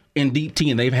versatile and deep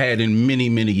team they've had in many,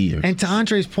 many years. And to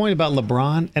Andre's point about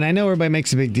LeBron, and I know everybody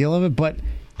makes a big deal of it, but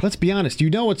let's be honest.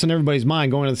 What's in everybody's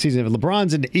mind going into the season. If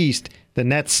LeBron's in the East, the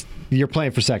Nets, you're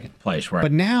playing for second place, right?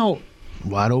 But now,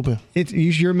 wide open.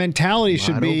 Your mentality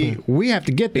should be, we have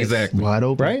to get this. Exactly. Wide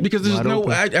open. Right? Because there's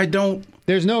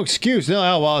there's no excuse. It's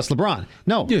LeBron.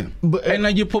 No. Yeah. But, and now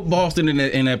you put Boston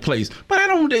in that place. But I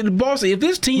don't. Boston. If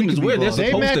this team is where they're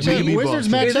supposed to be, Wizards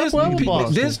match up well with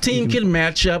Boston. This team can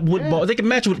match up with Boston. They can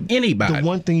match with anybody. The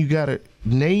one thing you got to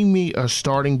name me a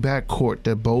starting backcourt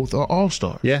that both are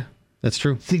all-stars. Yeah, that's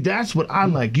true. See, that's what I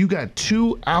like. You got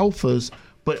two alphas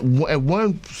But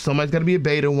at somebody's got to be a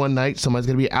beta one night, somebody's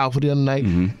got to be an alpha the other night,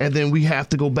 and then we have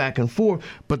to go back and forth.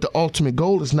 But the ultimate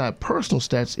goal is not personal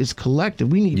stats; it's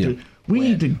collective. We need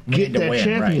to get that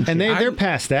championship, right. And they're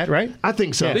past that, right? I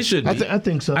think so. Yeah, they should. I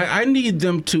think so. I need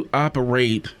them to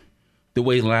operate the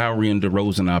way Lowry and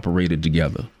DeRozan operated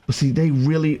together. But see, they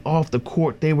really off the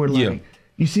court. They were like.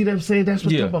 You see what I'm saying? That's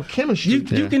what's about chemistry. You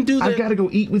can do that. I got to go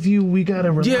eat with you. We got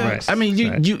to relax. Yeah, I mean,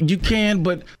 you can,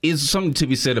 but it's something to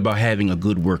be said about having a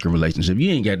good working relationship. You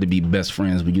ain't got to be best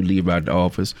friends when you leave out the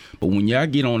office. But when y'all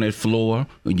get on that floor,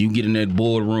 when you get in that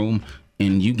boardroom,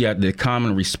 and you got that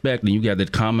common respect, and you got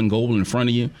that common goal in front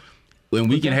of you, when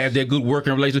we can have that good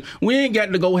working relationship, we ain't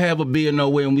got to go have a beer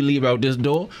nowhere when we leave out this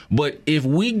door. But if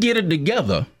we get it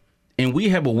together, and we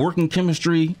have a working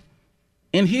chemistry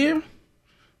in here,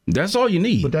 that's all you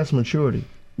need. But that's maturity.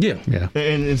 Yeah.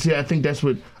 And see, I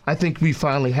think we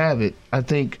finally have it. I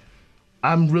think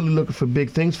I'm really looking for big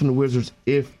things from the Wizards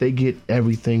if they get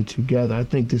everything together. I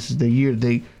think this is the year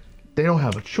they don't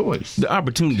have a choice. The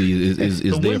opportunity is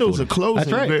there. The windows for are closing.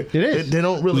 That's right. It is. They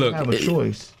don't really have a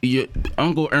choice.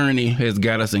 Uncle Ernie has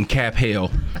got us in cap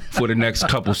hell for the next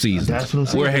couple seasons. That's what I'm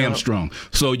saying. We're hamstrung.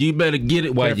 So you better get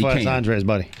it while you can. That's Andre's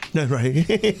buddy. That's right.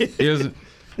 Is it?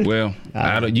 Well,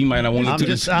 you might not want to listen to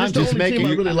this. I'm just making. I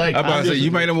really like. I'm about to say,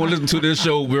 you might not want to listen to this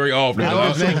show very often. I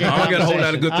got a whole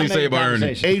lot of good things to say about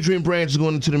Ernie. Adrian Branch is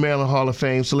going into the Maryland Hall of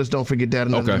Fame, so let's don't forget that.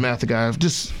 Another DeMatha guy.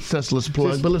 Just senseless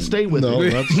plug, but let's stay with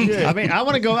it. I mean, I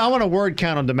want a word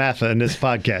count on DeMatha in this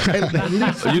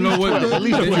podcast. You know what? At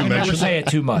least you never say it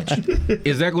too much.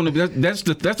 Is that going to be? That's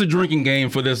the drinking game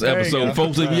for this episode,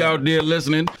 folks. If you out there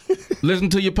listening, listen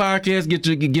to your podcast.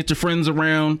 Get your friends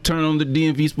around. Turn on the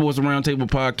DMV Sports Roundtable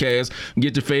podcast.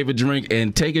 Get your favorite drink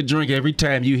and take a drink every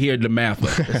time you hear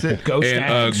DeMatha. Go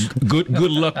and good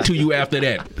luck to you after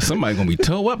that. Somebody's gonna be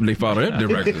toe up and they follow that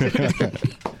direction.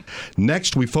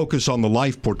 Next, we focus on the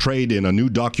life portrayed in a new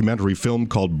documentary film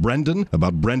called Brendan,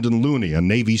 about Brendan Looney, a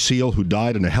Navy SEAL who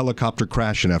died in a helicopter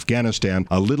crash in Afghanistan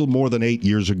a little more than 8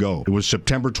 years ago. It was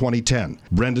September 2010.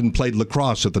 Brendan played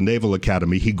lacrosse at the Naval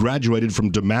Academy. He graduated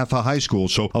from DeMatha High School,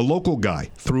 so a local guy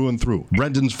through and through.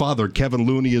 Brendan's father, Kevin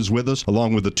Looney, is with us,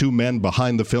 along with the two men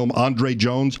behind the film, Andre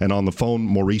Jones, and on the phone,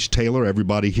 Maurice Taylor.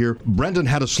 Everybody here. Brendan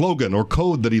had a slogan or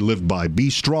code that he lived by: be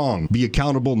strong, be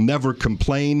accountable, never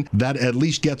complain. That at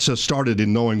least gets us started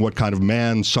in knowing what kind of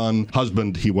man, son,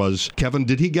 husband he was. Kevin,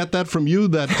 did he get that from you,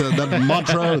 that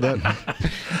mantra?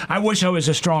 I wish I was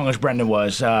as strong as Brendan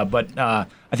was, but I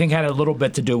think it had a little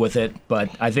bit to do with it. But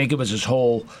I think it was his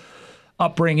whole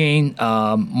upbringing.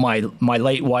 My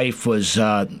late wife was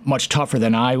much tougher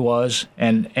than I was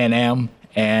and am,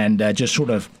 and just sort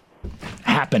of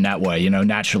happened that way,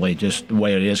 naturally, just the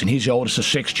way it is. And he's the oldest of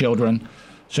 6 children.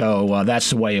 So that's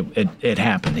the way it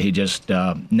happened. He just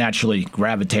naturally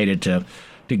gravitated to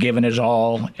giving his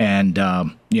all, and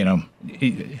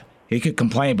he could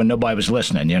complain, but nobody was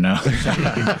listening.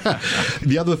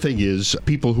 The other thing is,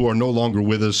 people who are no longer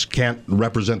with us can't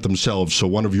represent themselves. So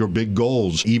one of your big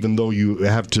goals, even though you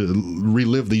have to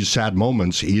relive these sad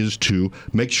moments, is to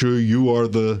make sure you are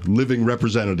the living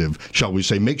representative, shall we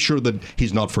say? Make sure that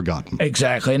he's not forgotten.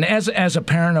 Exactly, and as a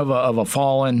parent of a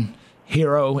fallen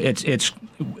hero, it's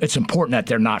important that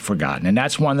they're not forgotten. And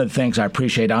that's one of the things I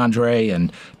appreciate. Andre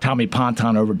and Tommy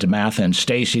Ponton over at DeMatha and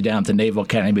Stacy down at the Naval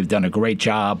Academy have done a great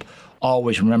job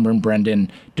always remembering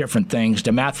Brendan, different things.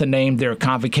 DeMatha named their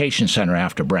convocation center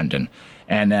after Brendan.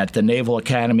 And at the Naval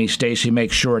Academy, Stacy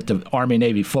makes sure at the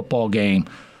Army-Navy football game,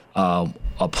 a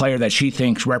player that she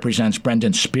thinks represents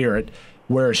Brendan's spirit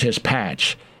wears his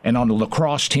patch. And on the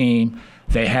lacrosse team,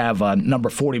 they have number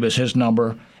 40 was his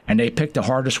number, and they pick the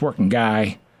hardest working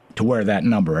guy to wear that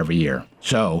number every year.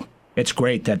 So it's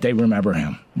great that they remember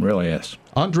him. It really is.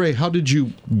 Andre, how did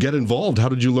you get involved? How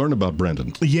did you learn about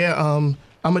Brendan? Yeah,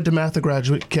 I'm a DeMatha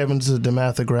graduate. Kevin's a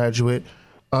DeMatha graduate.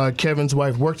 Kevin's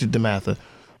wife worked at DeMatha.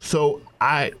 So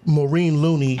Maureen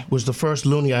Looney was the first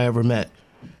Looney I ever met.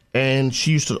 And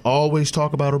she used to always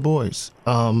talk about her boys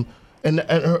and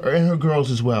her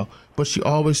girls as well. But she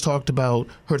always talked about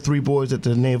her 3 boys at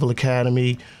the Naval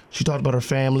Academy. She talked about her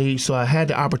family. So I had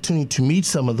the opportunity to meet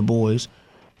some of the boys,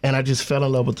 and I just fell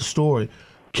in love with the story.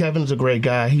 Kevin's a great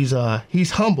guy. He's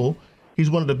humble. He's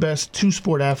one of the best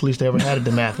 2-sport athletes they ever had at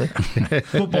DeMatha.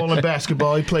 Football and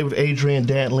basketball. He played with Adrian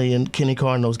Dantley and Kenny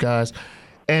Carr and those guys.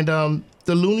 And the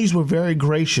Looneys were very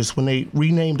gracious when they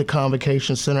renamed the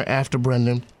Convocation Center after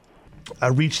Brendan. I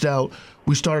reached out.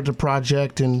 We started the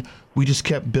project, and we just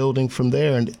kept building from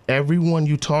there. And everyone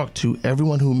you talked to,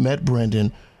 everyone who met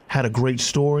Brendan, had a great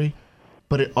story,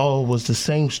 but it all was the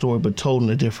same story but told in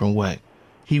a different way.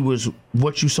 He was,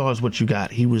 what you saw is what you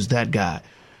got. He was that guy.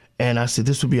 And I said,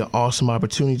 this would be an awesome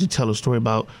opportunity to tell a story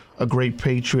about a great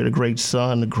patriot, a great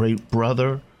son, a great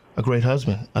brother, a great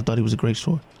husband. I thought he was a great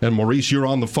story. And Maurice, you're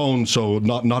on the phone, so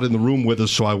not in the room with us,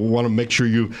 so I want to make sure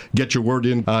you get your word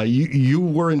in. You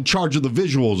were in charge of the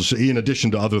visuals in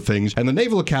addition to other things, and the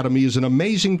Naval Academy is an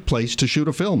amazing place to shoot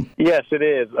a film. Yes, it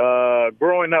is.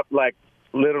 Growing up, like,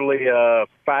 literally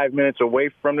 5 minutes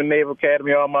away from the Naval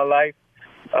Academy all my life,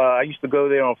 I used to go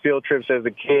there on field trips as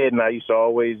a kid, and I used to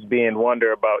always be in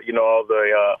wonder about, all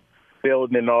the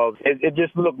building and all. It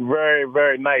just looked very,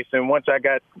 very nice. And once I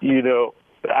got,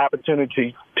 the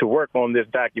opportunity to work on this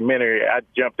documentary, I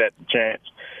jumped at the chance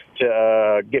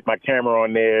to get my camera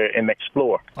on there and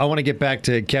explore. I want to get back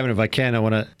to Kevin if I can. I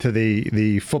want to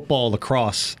the football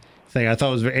lacrosse thing. I thought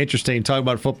it was very interesting talking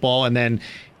about football, and then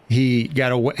he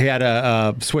had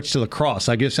a switch to lacrosse.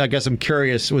 I guess I'm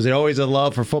curious. Was it always a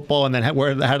love for football, and then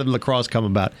how did lacrosse come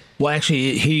about? Well,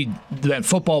 actually,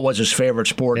 football was his favorite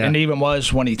sport, and even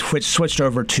was when he switched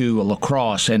over to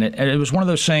lacrosse. And it was one of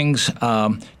those things,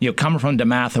 coming from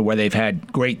DeMatha where they've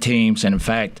had great teams. And in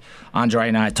fact, Andre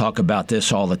and I talk about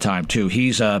this all the time too.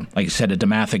 He's like I said, a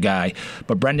DeMatha guy,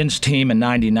 but Brendan's team in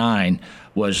 '99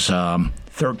 was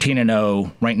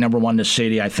 13-0, ranked number 1 in the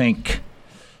city. I think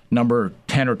number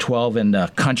 10 or 12 in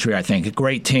the country, I think. A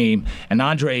great team. And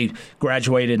Andre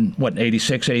graduated,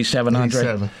 86, 87, Andre?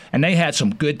 87. And they had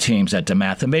some good teams at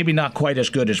DeMatha. Maybe not quite as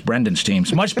good as Brendan's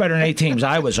teams. Much better than 8 teams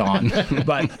I was on.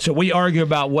 But so we argue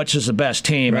about which is the best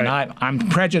team. Right. And I'm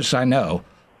prejudiced, I know.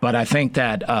 But I think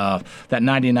that that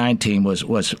 99 team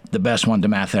was the best one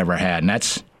DeMatha ever had. And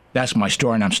that's my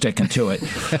story, and I'm sticking to it.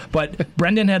 But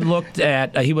Brendan had looked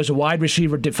at, he was a wide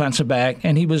receiver defensive back,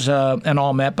 and he was an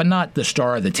all-Met, but not the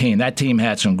star of the team. That team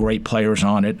had some great players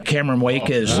on it. Cameron Wake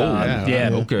is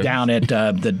down at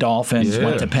the Dolphins,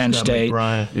 went to Penn State.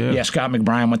 Scott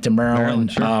McBrien went to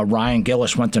Maryland. Sure. Ryan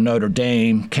Gillis went to Notre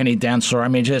Dame. Kenny Densler. I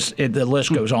mean, the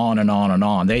list goes on and on and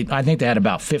on. I think they had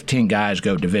about 15 guys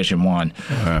go Division I.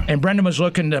 And Brendan was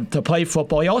looking to play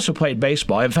football. He also played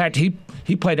baseball. In fact,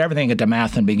 he played everything at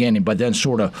DeMatha in the beginning, but then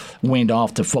sort of weaned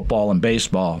off to football and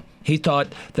baseball. He thought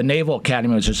the Naval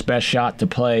Academy was his best shot to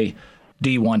play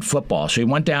D1 football. So he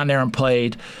went down there and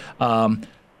played. And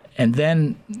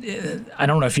then, I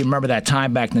don't know if you remember that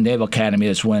time back in the Naval Academy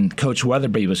is when Coach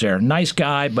Weatherby was there. Nice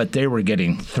guy, but they were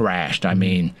getting thrashed. I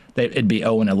mean, it'd be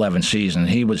 0-11 season.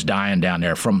 He was dying down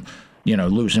there from,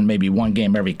 losing maybe one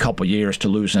game every couple years to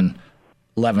losing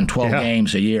 11, 12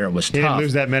 games a year. It was tough. He didn't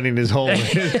lose that many in his whole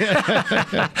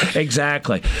life.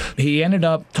 Exactly. He ended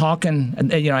up talking,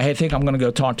 I think I'm going to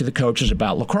go talk to the coaches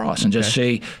about lacrosse and just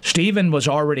see. Stephen was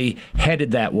already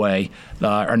headed that way,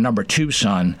 our number 2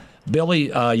 son.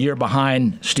 Billy, a year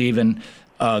behind Stephen,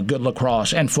 good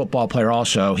lacrosse and football player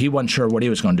also. He wasn't sure what he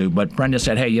was going to do, but Brendan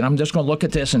said, hey, I'm just going to look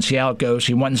at this and see how it goes.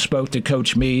 He went and spoke to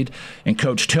Coach Meade and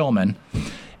Coach Tillman.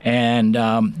 And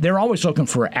they're always looking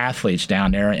for athletes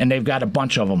down there, and they've got a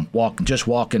bunch of them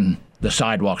walking the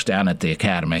sidewalks down at the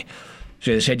academy. So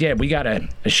they said, we got a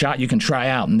shot you can try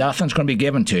out. Nothing's going to be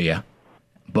given to you.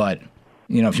 But,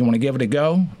 if you want to give it a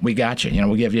go, we got you.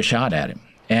 We'll give you a shot at it.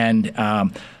 And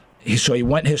so he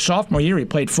went his sophomore year, he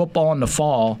played football in the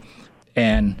fall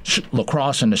and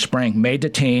lacrosse in the spring, made the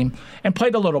team, and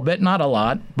played a little bit, not a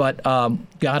lot, but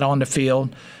got on the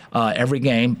field every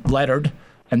game, lettered.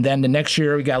 And then the next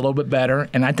year, he got a little bit better.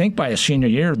 And I think by his senior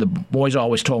year, the boys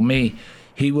always told me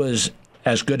he was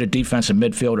as good a defensive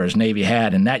midfielder as Navy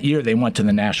had. And that year, they went to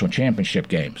the national championship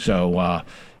game. So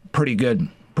pretty good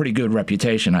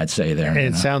reputation, I'd say there. And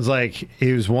it sounds like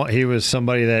he was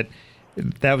somebody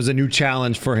that was a new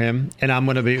challenge for him. And I'm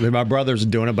going to be, my brothers are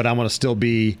doing it, but I'm going to still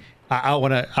be. I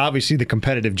want to, obviously the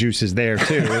competitive juice is there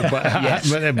too,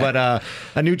 but but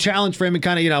a new challenge for him, and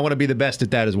kind of, I want to be the best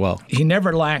at that as well. He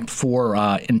never lacked for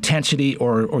intensity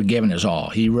or giving his all.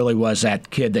 He really was that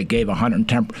kid that gave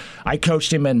 110. I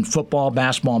coached him in football,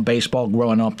 basketball, and baseball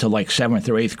growing up to like 7th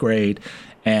or 8th grade,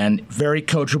 and very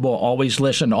coachable, always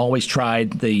listened, always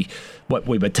tried what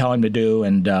we would tell him to do,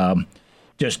 and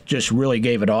just really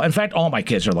gave it all. In fact, all my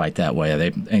kids are like that way.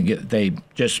 They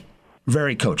just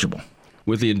very coachable.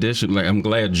 With the addition, I'm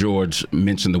glad George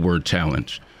mentioned the word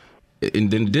challenge.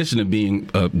 In addition to being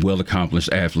a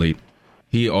well-accomplished athlete,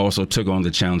 he also took on the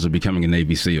challenge of becoming a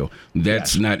Navy SEAL.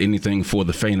 That's not anything for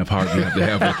the faint of heart. You have to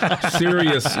have a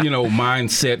serious,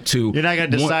 mindset to. You're not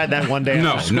going to decide that one day.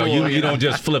 No, you don't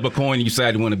just flip a coin and you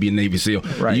decide you want to be a Navy SEAL.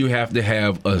 Right. You have to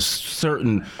have a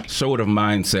certain sort of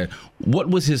mindset. What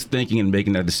was his thinking in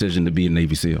making that decision to be a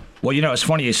Navy SEAL? Well, it's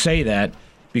funny you say that.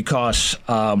 Because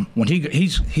when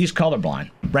he's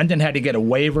colorblind, Brendan had to get a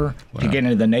waiver to get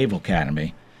into the Naval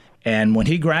Academy, And when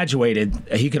he graduated,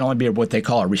 he could only be what they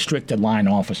call a restricted line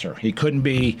officer. He couldn't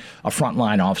be a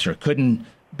frontline officer, couldn't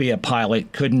be a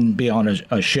pilot, couldn't be on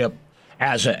a ship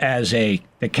as the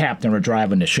captain or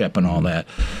driving the ship and all that.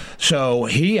 So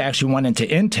he actually went into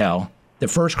Intel. The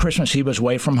first Christmas he was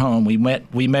away from home, we met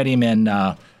him in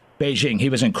Beijing. He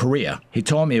was in Korea. He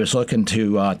told me he was looking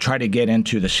to try to get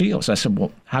into the SEALs. I said,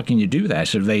 well, how can you do that? I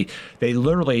said, they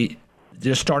literally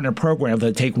just started a program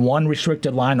that take one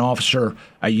restricted line officer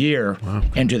a year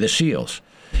into the SEALs.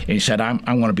 And he said, I'm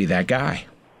going to be that guy.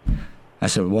 I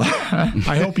said, well,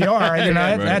 I hope you are.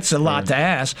 That's a lot to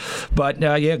ask. But,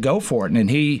 go for it.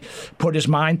 And he put his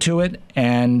mind to it,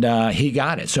 and he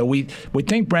got it. So we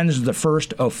think Brendan's the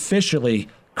first officially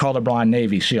colorblind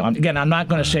Navy SEAL. Again, I'm not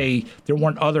going to say there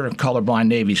weren't other colorblind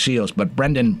Navy SEALs, but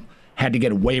Brendan had to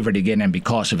get a waiver to get in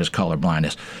because of his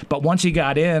colorblindness. But once he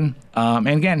got in, and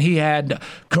again, he had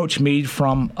Coach Meade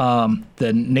from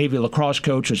the Navy lacrosse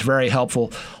coach, was very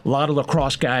helpful. A lot of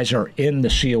lacrosse guys are in the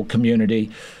SEAL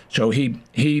community. So he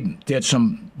did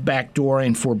some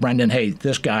backdooring for Brendan. Hey,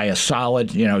 this guy is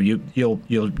solid.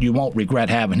 You won't regret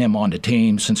having him on the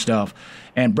teams and stuff.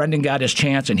 And Brendan got his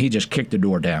chance, and he just kicked the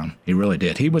door down. He really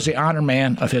did. He was the honor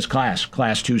man of his class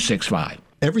 265.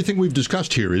 Everything we've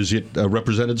discussed here, is it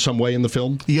represented some way in the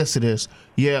film? Yes, it is.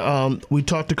 Yeah, we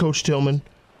talked to Coach Tillman,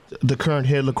 the current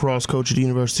head lacrosse coach at the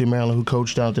University of Maryland, who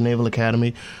coached down at the Naval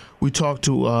Academy. We talked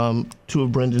to two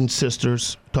of Brendan's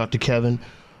sisters, talked to Kevin.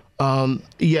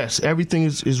 Yes, everything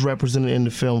is represented in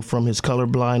the film, from his color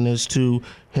blindness to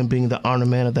him being the honor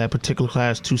man of that particular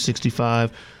class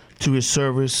 265, to his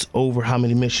service over how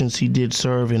many missions he did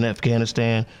serve in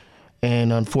Afghanistan,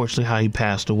 and unfortunately how he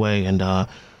passed away. And a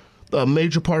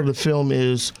major part of the film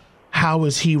is how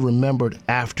is he remembered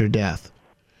after death.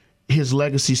 His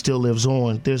legacy still lives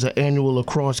on. There's an annual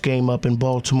lacrosse game up in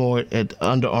Baltimore at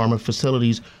Under Armour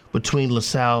facilities between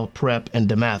LaSalle, Prep, and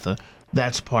DeMatha.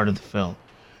 That's part of the film.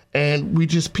 And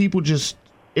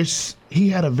he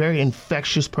had a very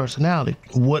infectious personality.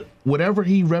 Whatever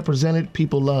he represented,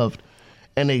 people loved.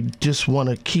 And they just want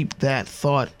to keep that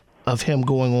thought of him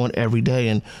going on every day.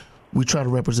 And we try to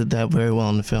represent that very well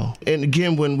in the film. And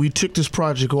again, when we took this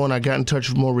project on, I got in touch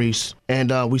with Maurice,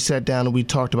 and we sat down and we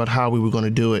talked about how we were going to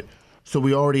do it. So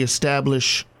we already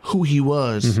established who he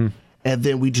was, and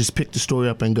then we just picked the story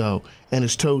up and go. And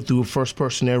it's told through a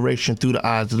first-person narration through the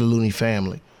eyes of the Looney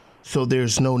family. So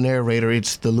there's no narrator.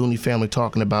 It's the Looney family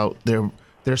talking about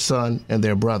their son and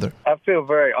their brother. I feel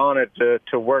very honored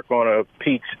to work on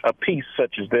a piece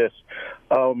such as this.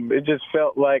 It just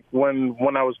felt like when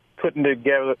I was putting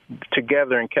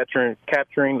together and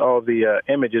capturing all the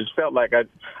images, it felt like I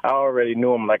already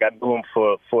knew him, like I knew him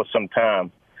for some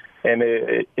time. And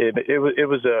it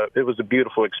was a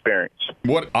beautiful experience.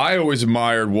 What I always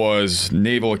admired was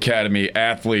Naval Academy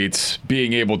athletes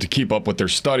being able to keep up with their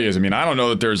studies. I mean, I don't know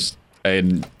that there's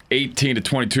an 18 to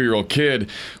 22-year-old kid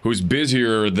who's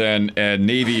busier than a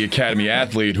Navy Academy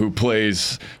athlete who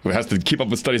has to keep up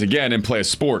with studies again and play a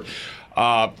sport.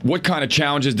 What kind of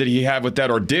challenges did he have with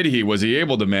that, or was he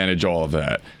able to manage all of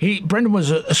that? Brendan was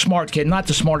a smart kid, not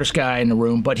the smartest guy in the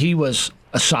room, but he was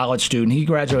a solid student. He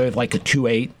graduated like a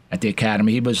 2.8 at the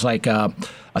academy. He was like a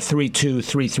 3.2,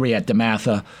 3.3 at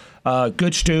DeMatha.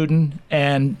 Good student,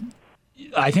 and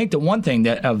I think the one thing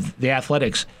that of the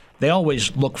athletics, they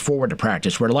always look forward to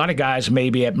practice. Where a lot of guys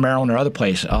maybe at Maryland or other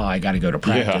places, I got to go to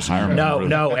practice. Yeah, I remember.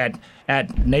 No,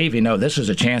 at Navy, no, this is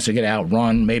a chance to get out,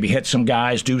 run, maybe hit some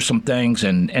guys, do some things,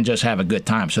 and just have a good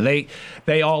time. So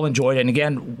they all enjoyed it. And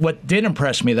again, what did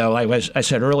impress me, though, as I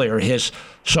said earlier, his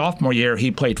sophomore year,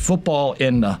 he played football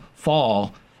in the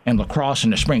fall and lacrosse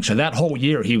in the spring. So that whole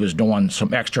year he was doing some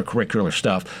extracurricular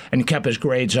stuff and he kept his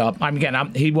grades up.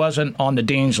 He wasn't on the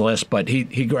dean's list, but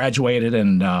he graduated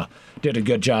and did a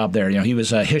good job there. He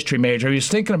was a history major. He was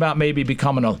thinking about maybe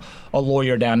becoming a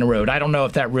lawyer down the road. I don't know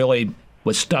if that really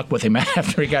was stuck with him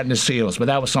after he got into SEALs, but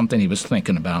that was something he was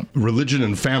thinking about. Religion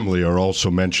and family are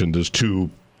also mentioned as two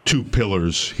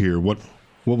pillars here. What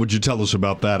would you tell us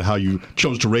about that, how you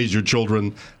chose to raise your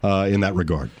children in that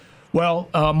regard? Well,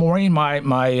 Maureen, my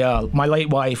late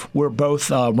wife, we're both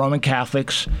Roman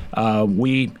Catholics.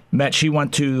 We met. She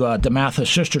went to DeMatha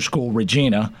Sister School,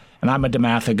 Regina, and I'm a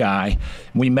DeMatha guy.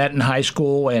 We met in high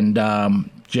school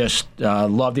and just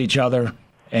loved each other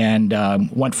and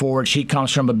went forward. She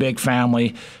comes from a big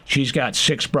family. She's got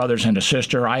 6 brothers and a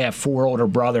sister. I have 4 older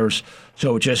brothers.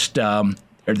 So just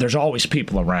there's always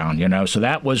people around, So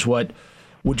that was what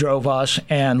drove us,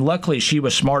 and luckily she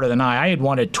was smarter than I. I had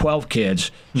wanted 12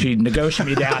 kids. She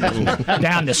negotiated me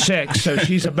down to 6, so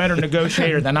she's a better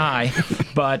negotiator than I,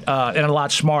 but and a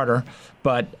lot smarter.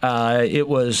 But it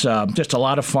was just a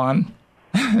lot of fun.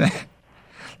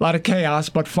 A lot of chaos,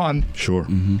 but fun. Sure.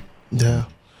 Mm-hmm. Yeah.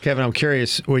 Kevin, I'm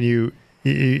curious, when you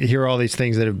hear all these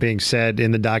things that are being said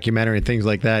in the documentary and things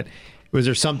like that, was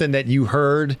there something that you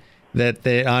heard that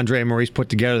Andre and Maurice put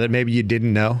together that maybe you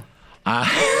didn't know?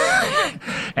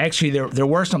 Actually, there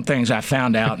were some things I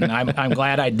found out, and I'm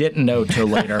glad I didn't know till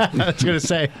later. I was going to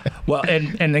say. Well,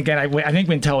 and again, I think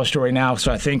we can tell a story now,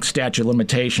 so I think statute of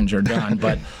limitations are done.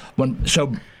 But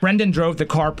so Brendan drove the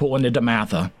carpool into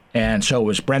DeMatha, and so it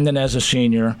was Brendan as a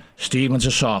senior, Steven's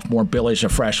a sophomore, Billy's a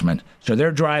freshman. So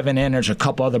they're driving in. There's a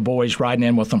couple other boys riding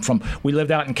in with them we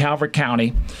lived out in Calvert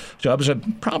County, so it was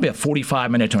probably a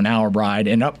 45-minute to an hour ride,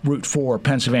 and up Route 4,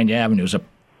 Pennsylvania Avenue is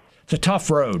it's a tough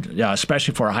road,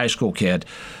 especially for a high school kid.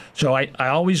 So I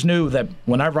always knew that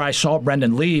whenever I saw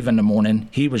Brendan leave in the morning,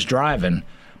 he was driving.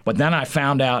 But then I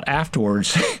found out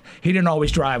afterwards he didn't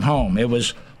always drive home. It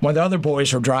was one of the other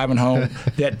boys were driving home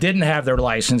that didn't have their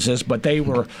licenses, but they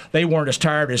weren't as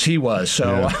tired as he was.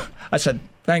 So I said,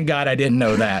 thank God I didn't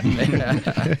know that.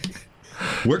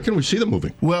 Where can we see the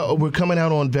movie? Well, we're coming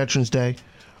out on Veterans Day.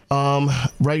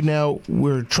 Right now,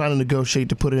 we're trying to negotiate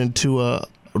to put it into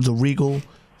the Regal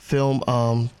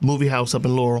Film movie house up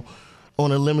in Laurel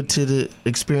on a limited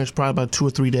experience, probably about 2 or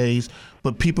 3 days.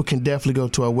 But people can definitely go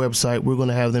to our website. We're going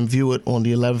to have them view it on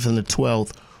the 11th and the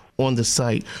 12th on the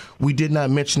site. We did not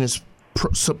mention this.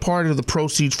 So part of the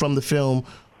proceeds from the film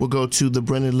will go to the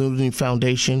Brendan Looney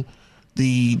Foundation,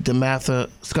 the DeMatha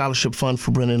Scholarship Fund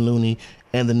for Brendan Looney,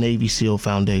 and the Navy SEAL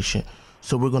Foundation.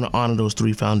 So we're going to honor those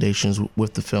 3 foundations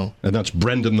with the film. And that's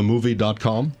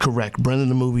BrendanTheMovie.com? Correct,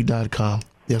 BrendanTheMovie.com.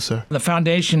 Yes, sir. The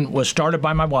foundation was started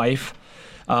by my wife.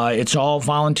 It's all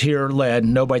volunteer-led.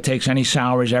 Nobody takes any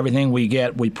salaries. Everything we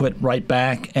get, we put right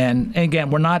back. And again,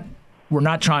 we're not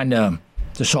trying to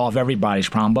solve everybody's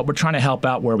problem, but we're trying to help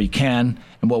out where we can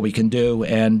and what we can do.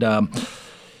 And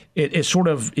it sort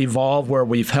of evolved where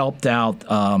we've helped out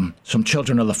some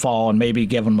children of the fall and maybe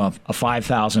give them a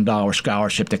 $5,000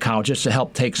 scholarship to college just to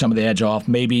help take some of the edge off.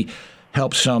 Maybe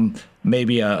help some.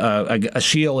 Maybe a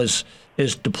SEAL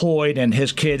is deployed and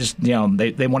his kids,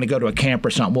 they want to go to a camp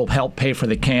or something. We'll help pay for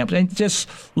the camp and just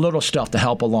little stuff to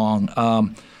help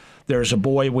along. There's a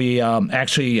boy we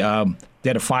actually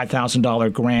did a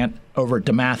 $5,000 grant over at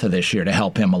DeMatha this year to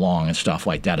help him along and stuff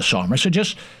like that, a sophomore. So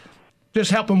just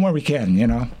help him where we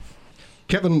can,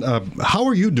 Kevin, how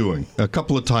are you doing? A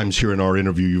couple of times here in our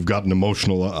interview, you've gotten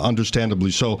emotional, understandably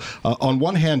so. On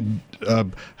one hand,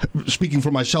 speaking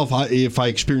for myself, if I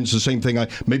experience the same thing, I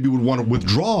maybe would want to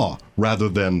withdraw rather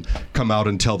than come out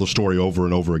and tell the story over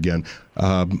and over again.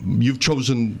 You've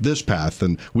chosen this path,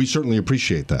 and we certainly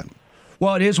appreciate that.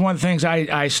 Well, it is one of the things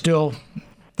I still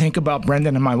think about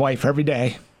Brendan and my wife every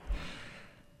day.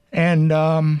 And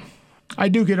I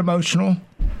do get emotional,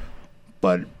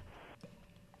 but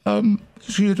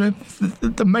excuse me,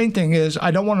 the main thing is I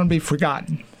don't want them to be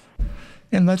forgotten.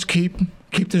 And let's keep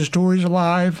the stories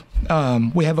alive.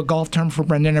 We have a golf tournament for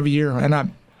Brendan every year, and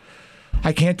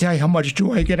I can't tell you how much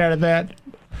joy I get out of that.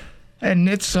 And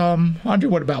it's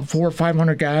under about 400 or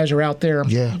 500 guys are out there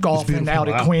golfing out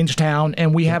at Queenstown,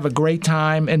 and we have a great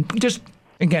time. And just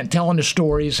again telling the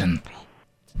stories, and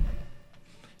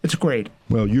it's great.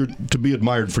 Well, you're to be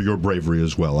admired for your bravery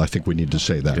as well. I think we need to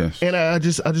say that. Yes. And I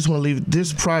just want to leave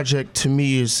this project to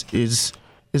me is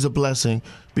a blessing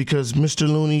because Mr.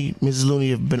 Looney, Mrs. Looney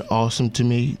have been awesome to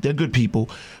me. They're good people,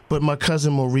 but my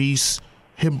cousin Maurice,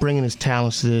 him bringing his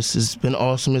talents to this has been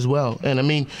awesome as well. And I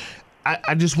mean,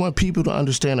 I just want people to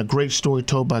understand a great story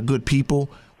told by good people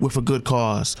with a good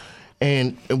cause.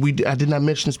 And I did not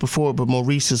mention this before, but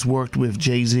Maurice has worked with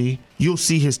Jay-Z. You'll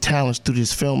see his talents through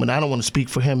this film, and I don't want to speak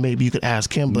for him. Maybe you could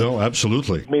ask him. But no,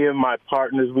 absolutely. Me and my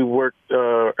partners, we worked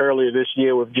earlier this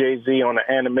year with Jay-Z on an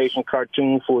animation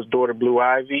cartoon for his daughter, Blue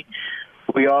Ivy.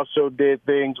 We also did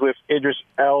things with Idris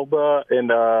Elba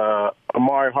and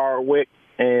Amari Hardwick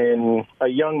and a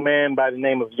young man by the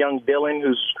name of Young Dylan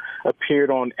who's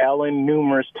appeared on Ellen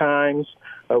numerous times.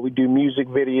 We do music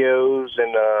videos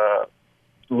and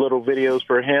little videos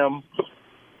for him.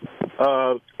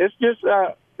 It's just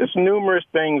it's numerous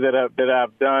things that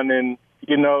I've done, and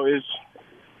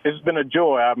it's been a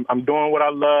joy. I'm doing what I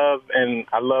love, and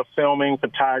I love filming,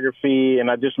 photography,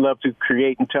 and I just love to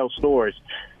create and tell stories.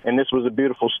 And this was a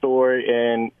beautiful story,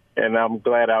 and I'm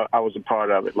glad I was a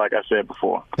part of it, like I said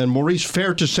before. And Maurice,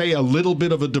 fair to say a little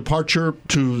bit of a departure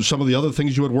to some of the other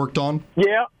things you had worked on?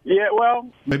 Yeah, well,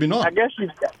 maybe not. I guess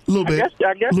a little bit.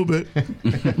 A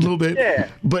little bit. Yeah.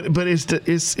 But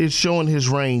it's showing his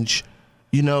range.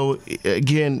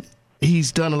 Again,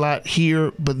 he's done a lot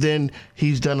here, but then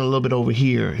he's done a little bit over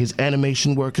here. His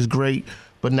animation work is great,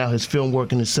 but now his film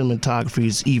work and his cinematography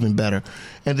is even better.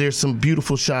 And there's some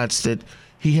beautiful shots that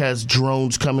He has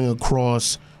drones coming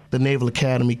across the Naval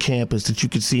Academy campus that you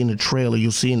can see in the trailer,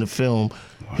 you'll see in the film.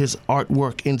 His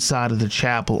artwork inside of the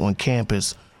chapel on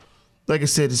campus. Like I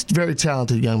said, it's a very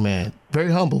talented young man.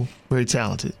 Very humble, very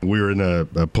talented. We're in a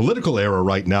political era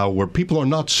right now where people are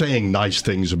not saying nice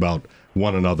things about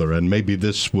one another, and maybe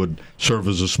this would serve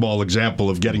as a small example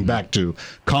of getting back to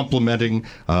complimenting,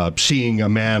 seeing a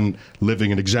man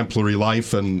living an exemplary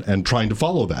life and trying to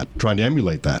follow that, trying to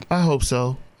emulate that. I hope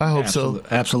so. So.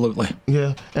 Absolutely.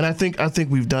 Yeah, and I think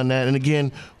we've done that. And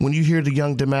again, when you hear the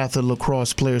young DeMatha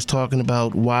lacrosse players talking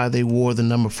about why they wore the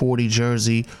number 40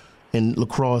 jersey in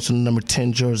lacrosse and the number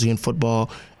 10 jersey in football,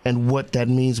 and what that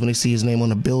means when they see his name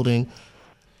on a building,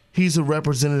 he's a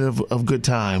representative of good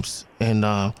times, and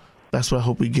that's what I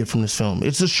hope we get from this film.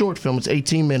 It's a short film. It's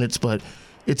 18 minutes, but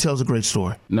it tells a great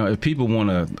story. Now, if people want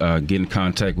to get in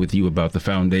contact with you about the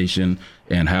foundation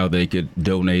and how they could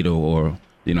donate or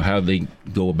how they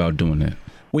go about doing that.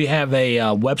 We have a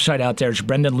website out there. It's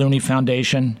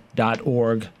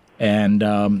BrendanLooneyFoundation.org, and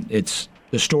it's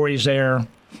the stories there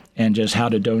and just how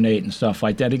to donate and stuff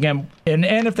like that. Again, and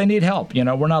if they need help,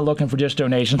 we're not looking for just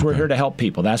donations. We're here to help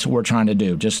people. That's what we're trying to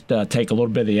do. Just take a little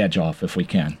bit of the edge off if we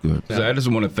can. Good. So I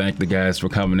just want to thank the guys for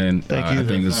coming in. Thank you. I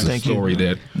think this is a story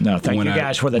that thank you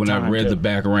guys for the time. When I read the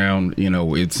background,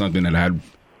 it's something that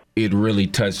it really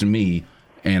touched me,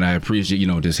 and I appreciate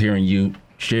just hearing you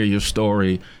share your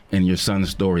story and your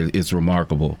son's story. It's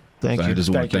remarkable. Thank you. I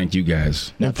just want to thank you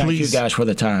guys. And thank you guys for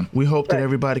the time. We hope that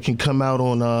everybody can come out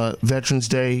on Veterans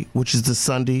Day, which is the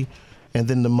Sunday, and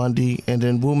then the Monday, and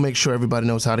then we'll make sure everybody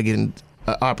knows how to get an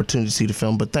opportunity to see the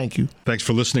film. But thank you. Thanks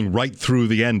for listening right through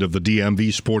the end of the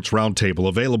DMV Sports Roundtable,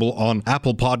 available on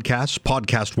Apple Podcasts,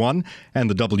 Podcast One, and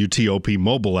the WTOP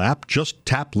mobile app. Just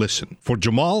tap listen. For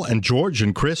Jamal and George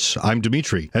and Chris, I'm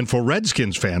Dimitri. And for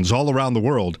Redskins fans all around the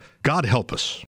world, God help us.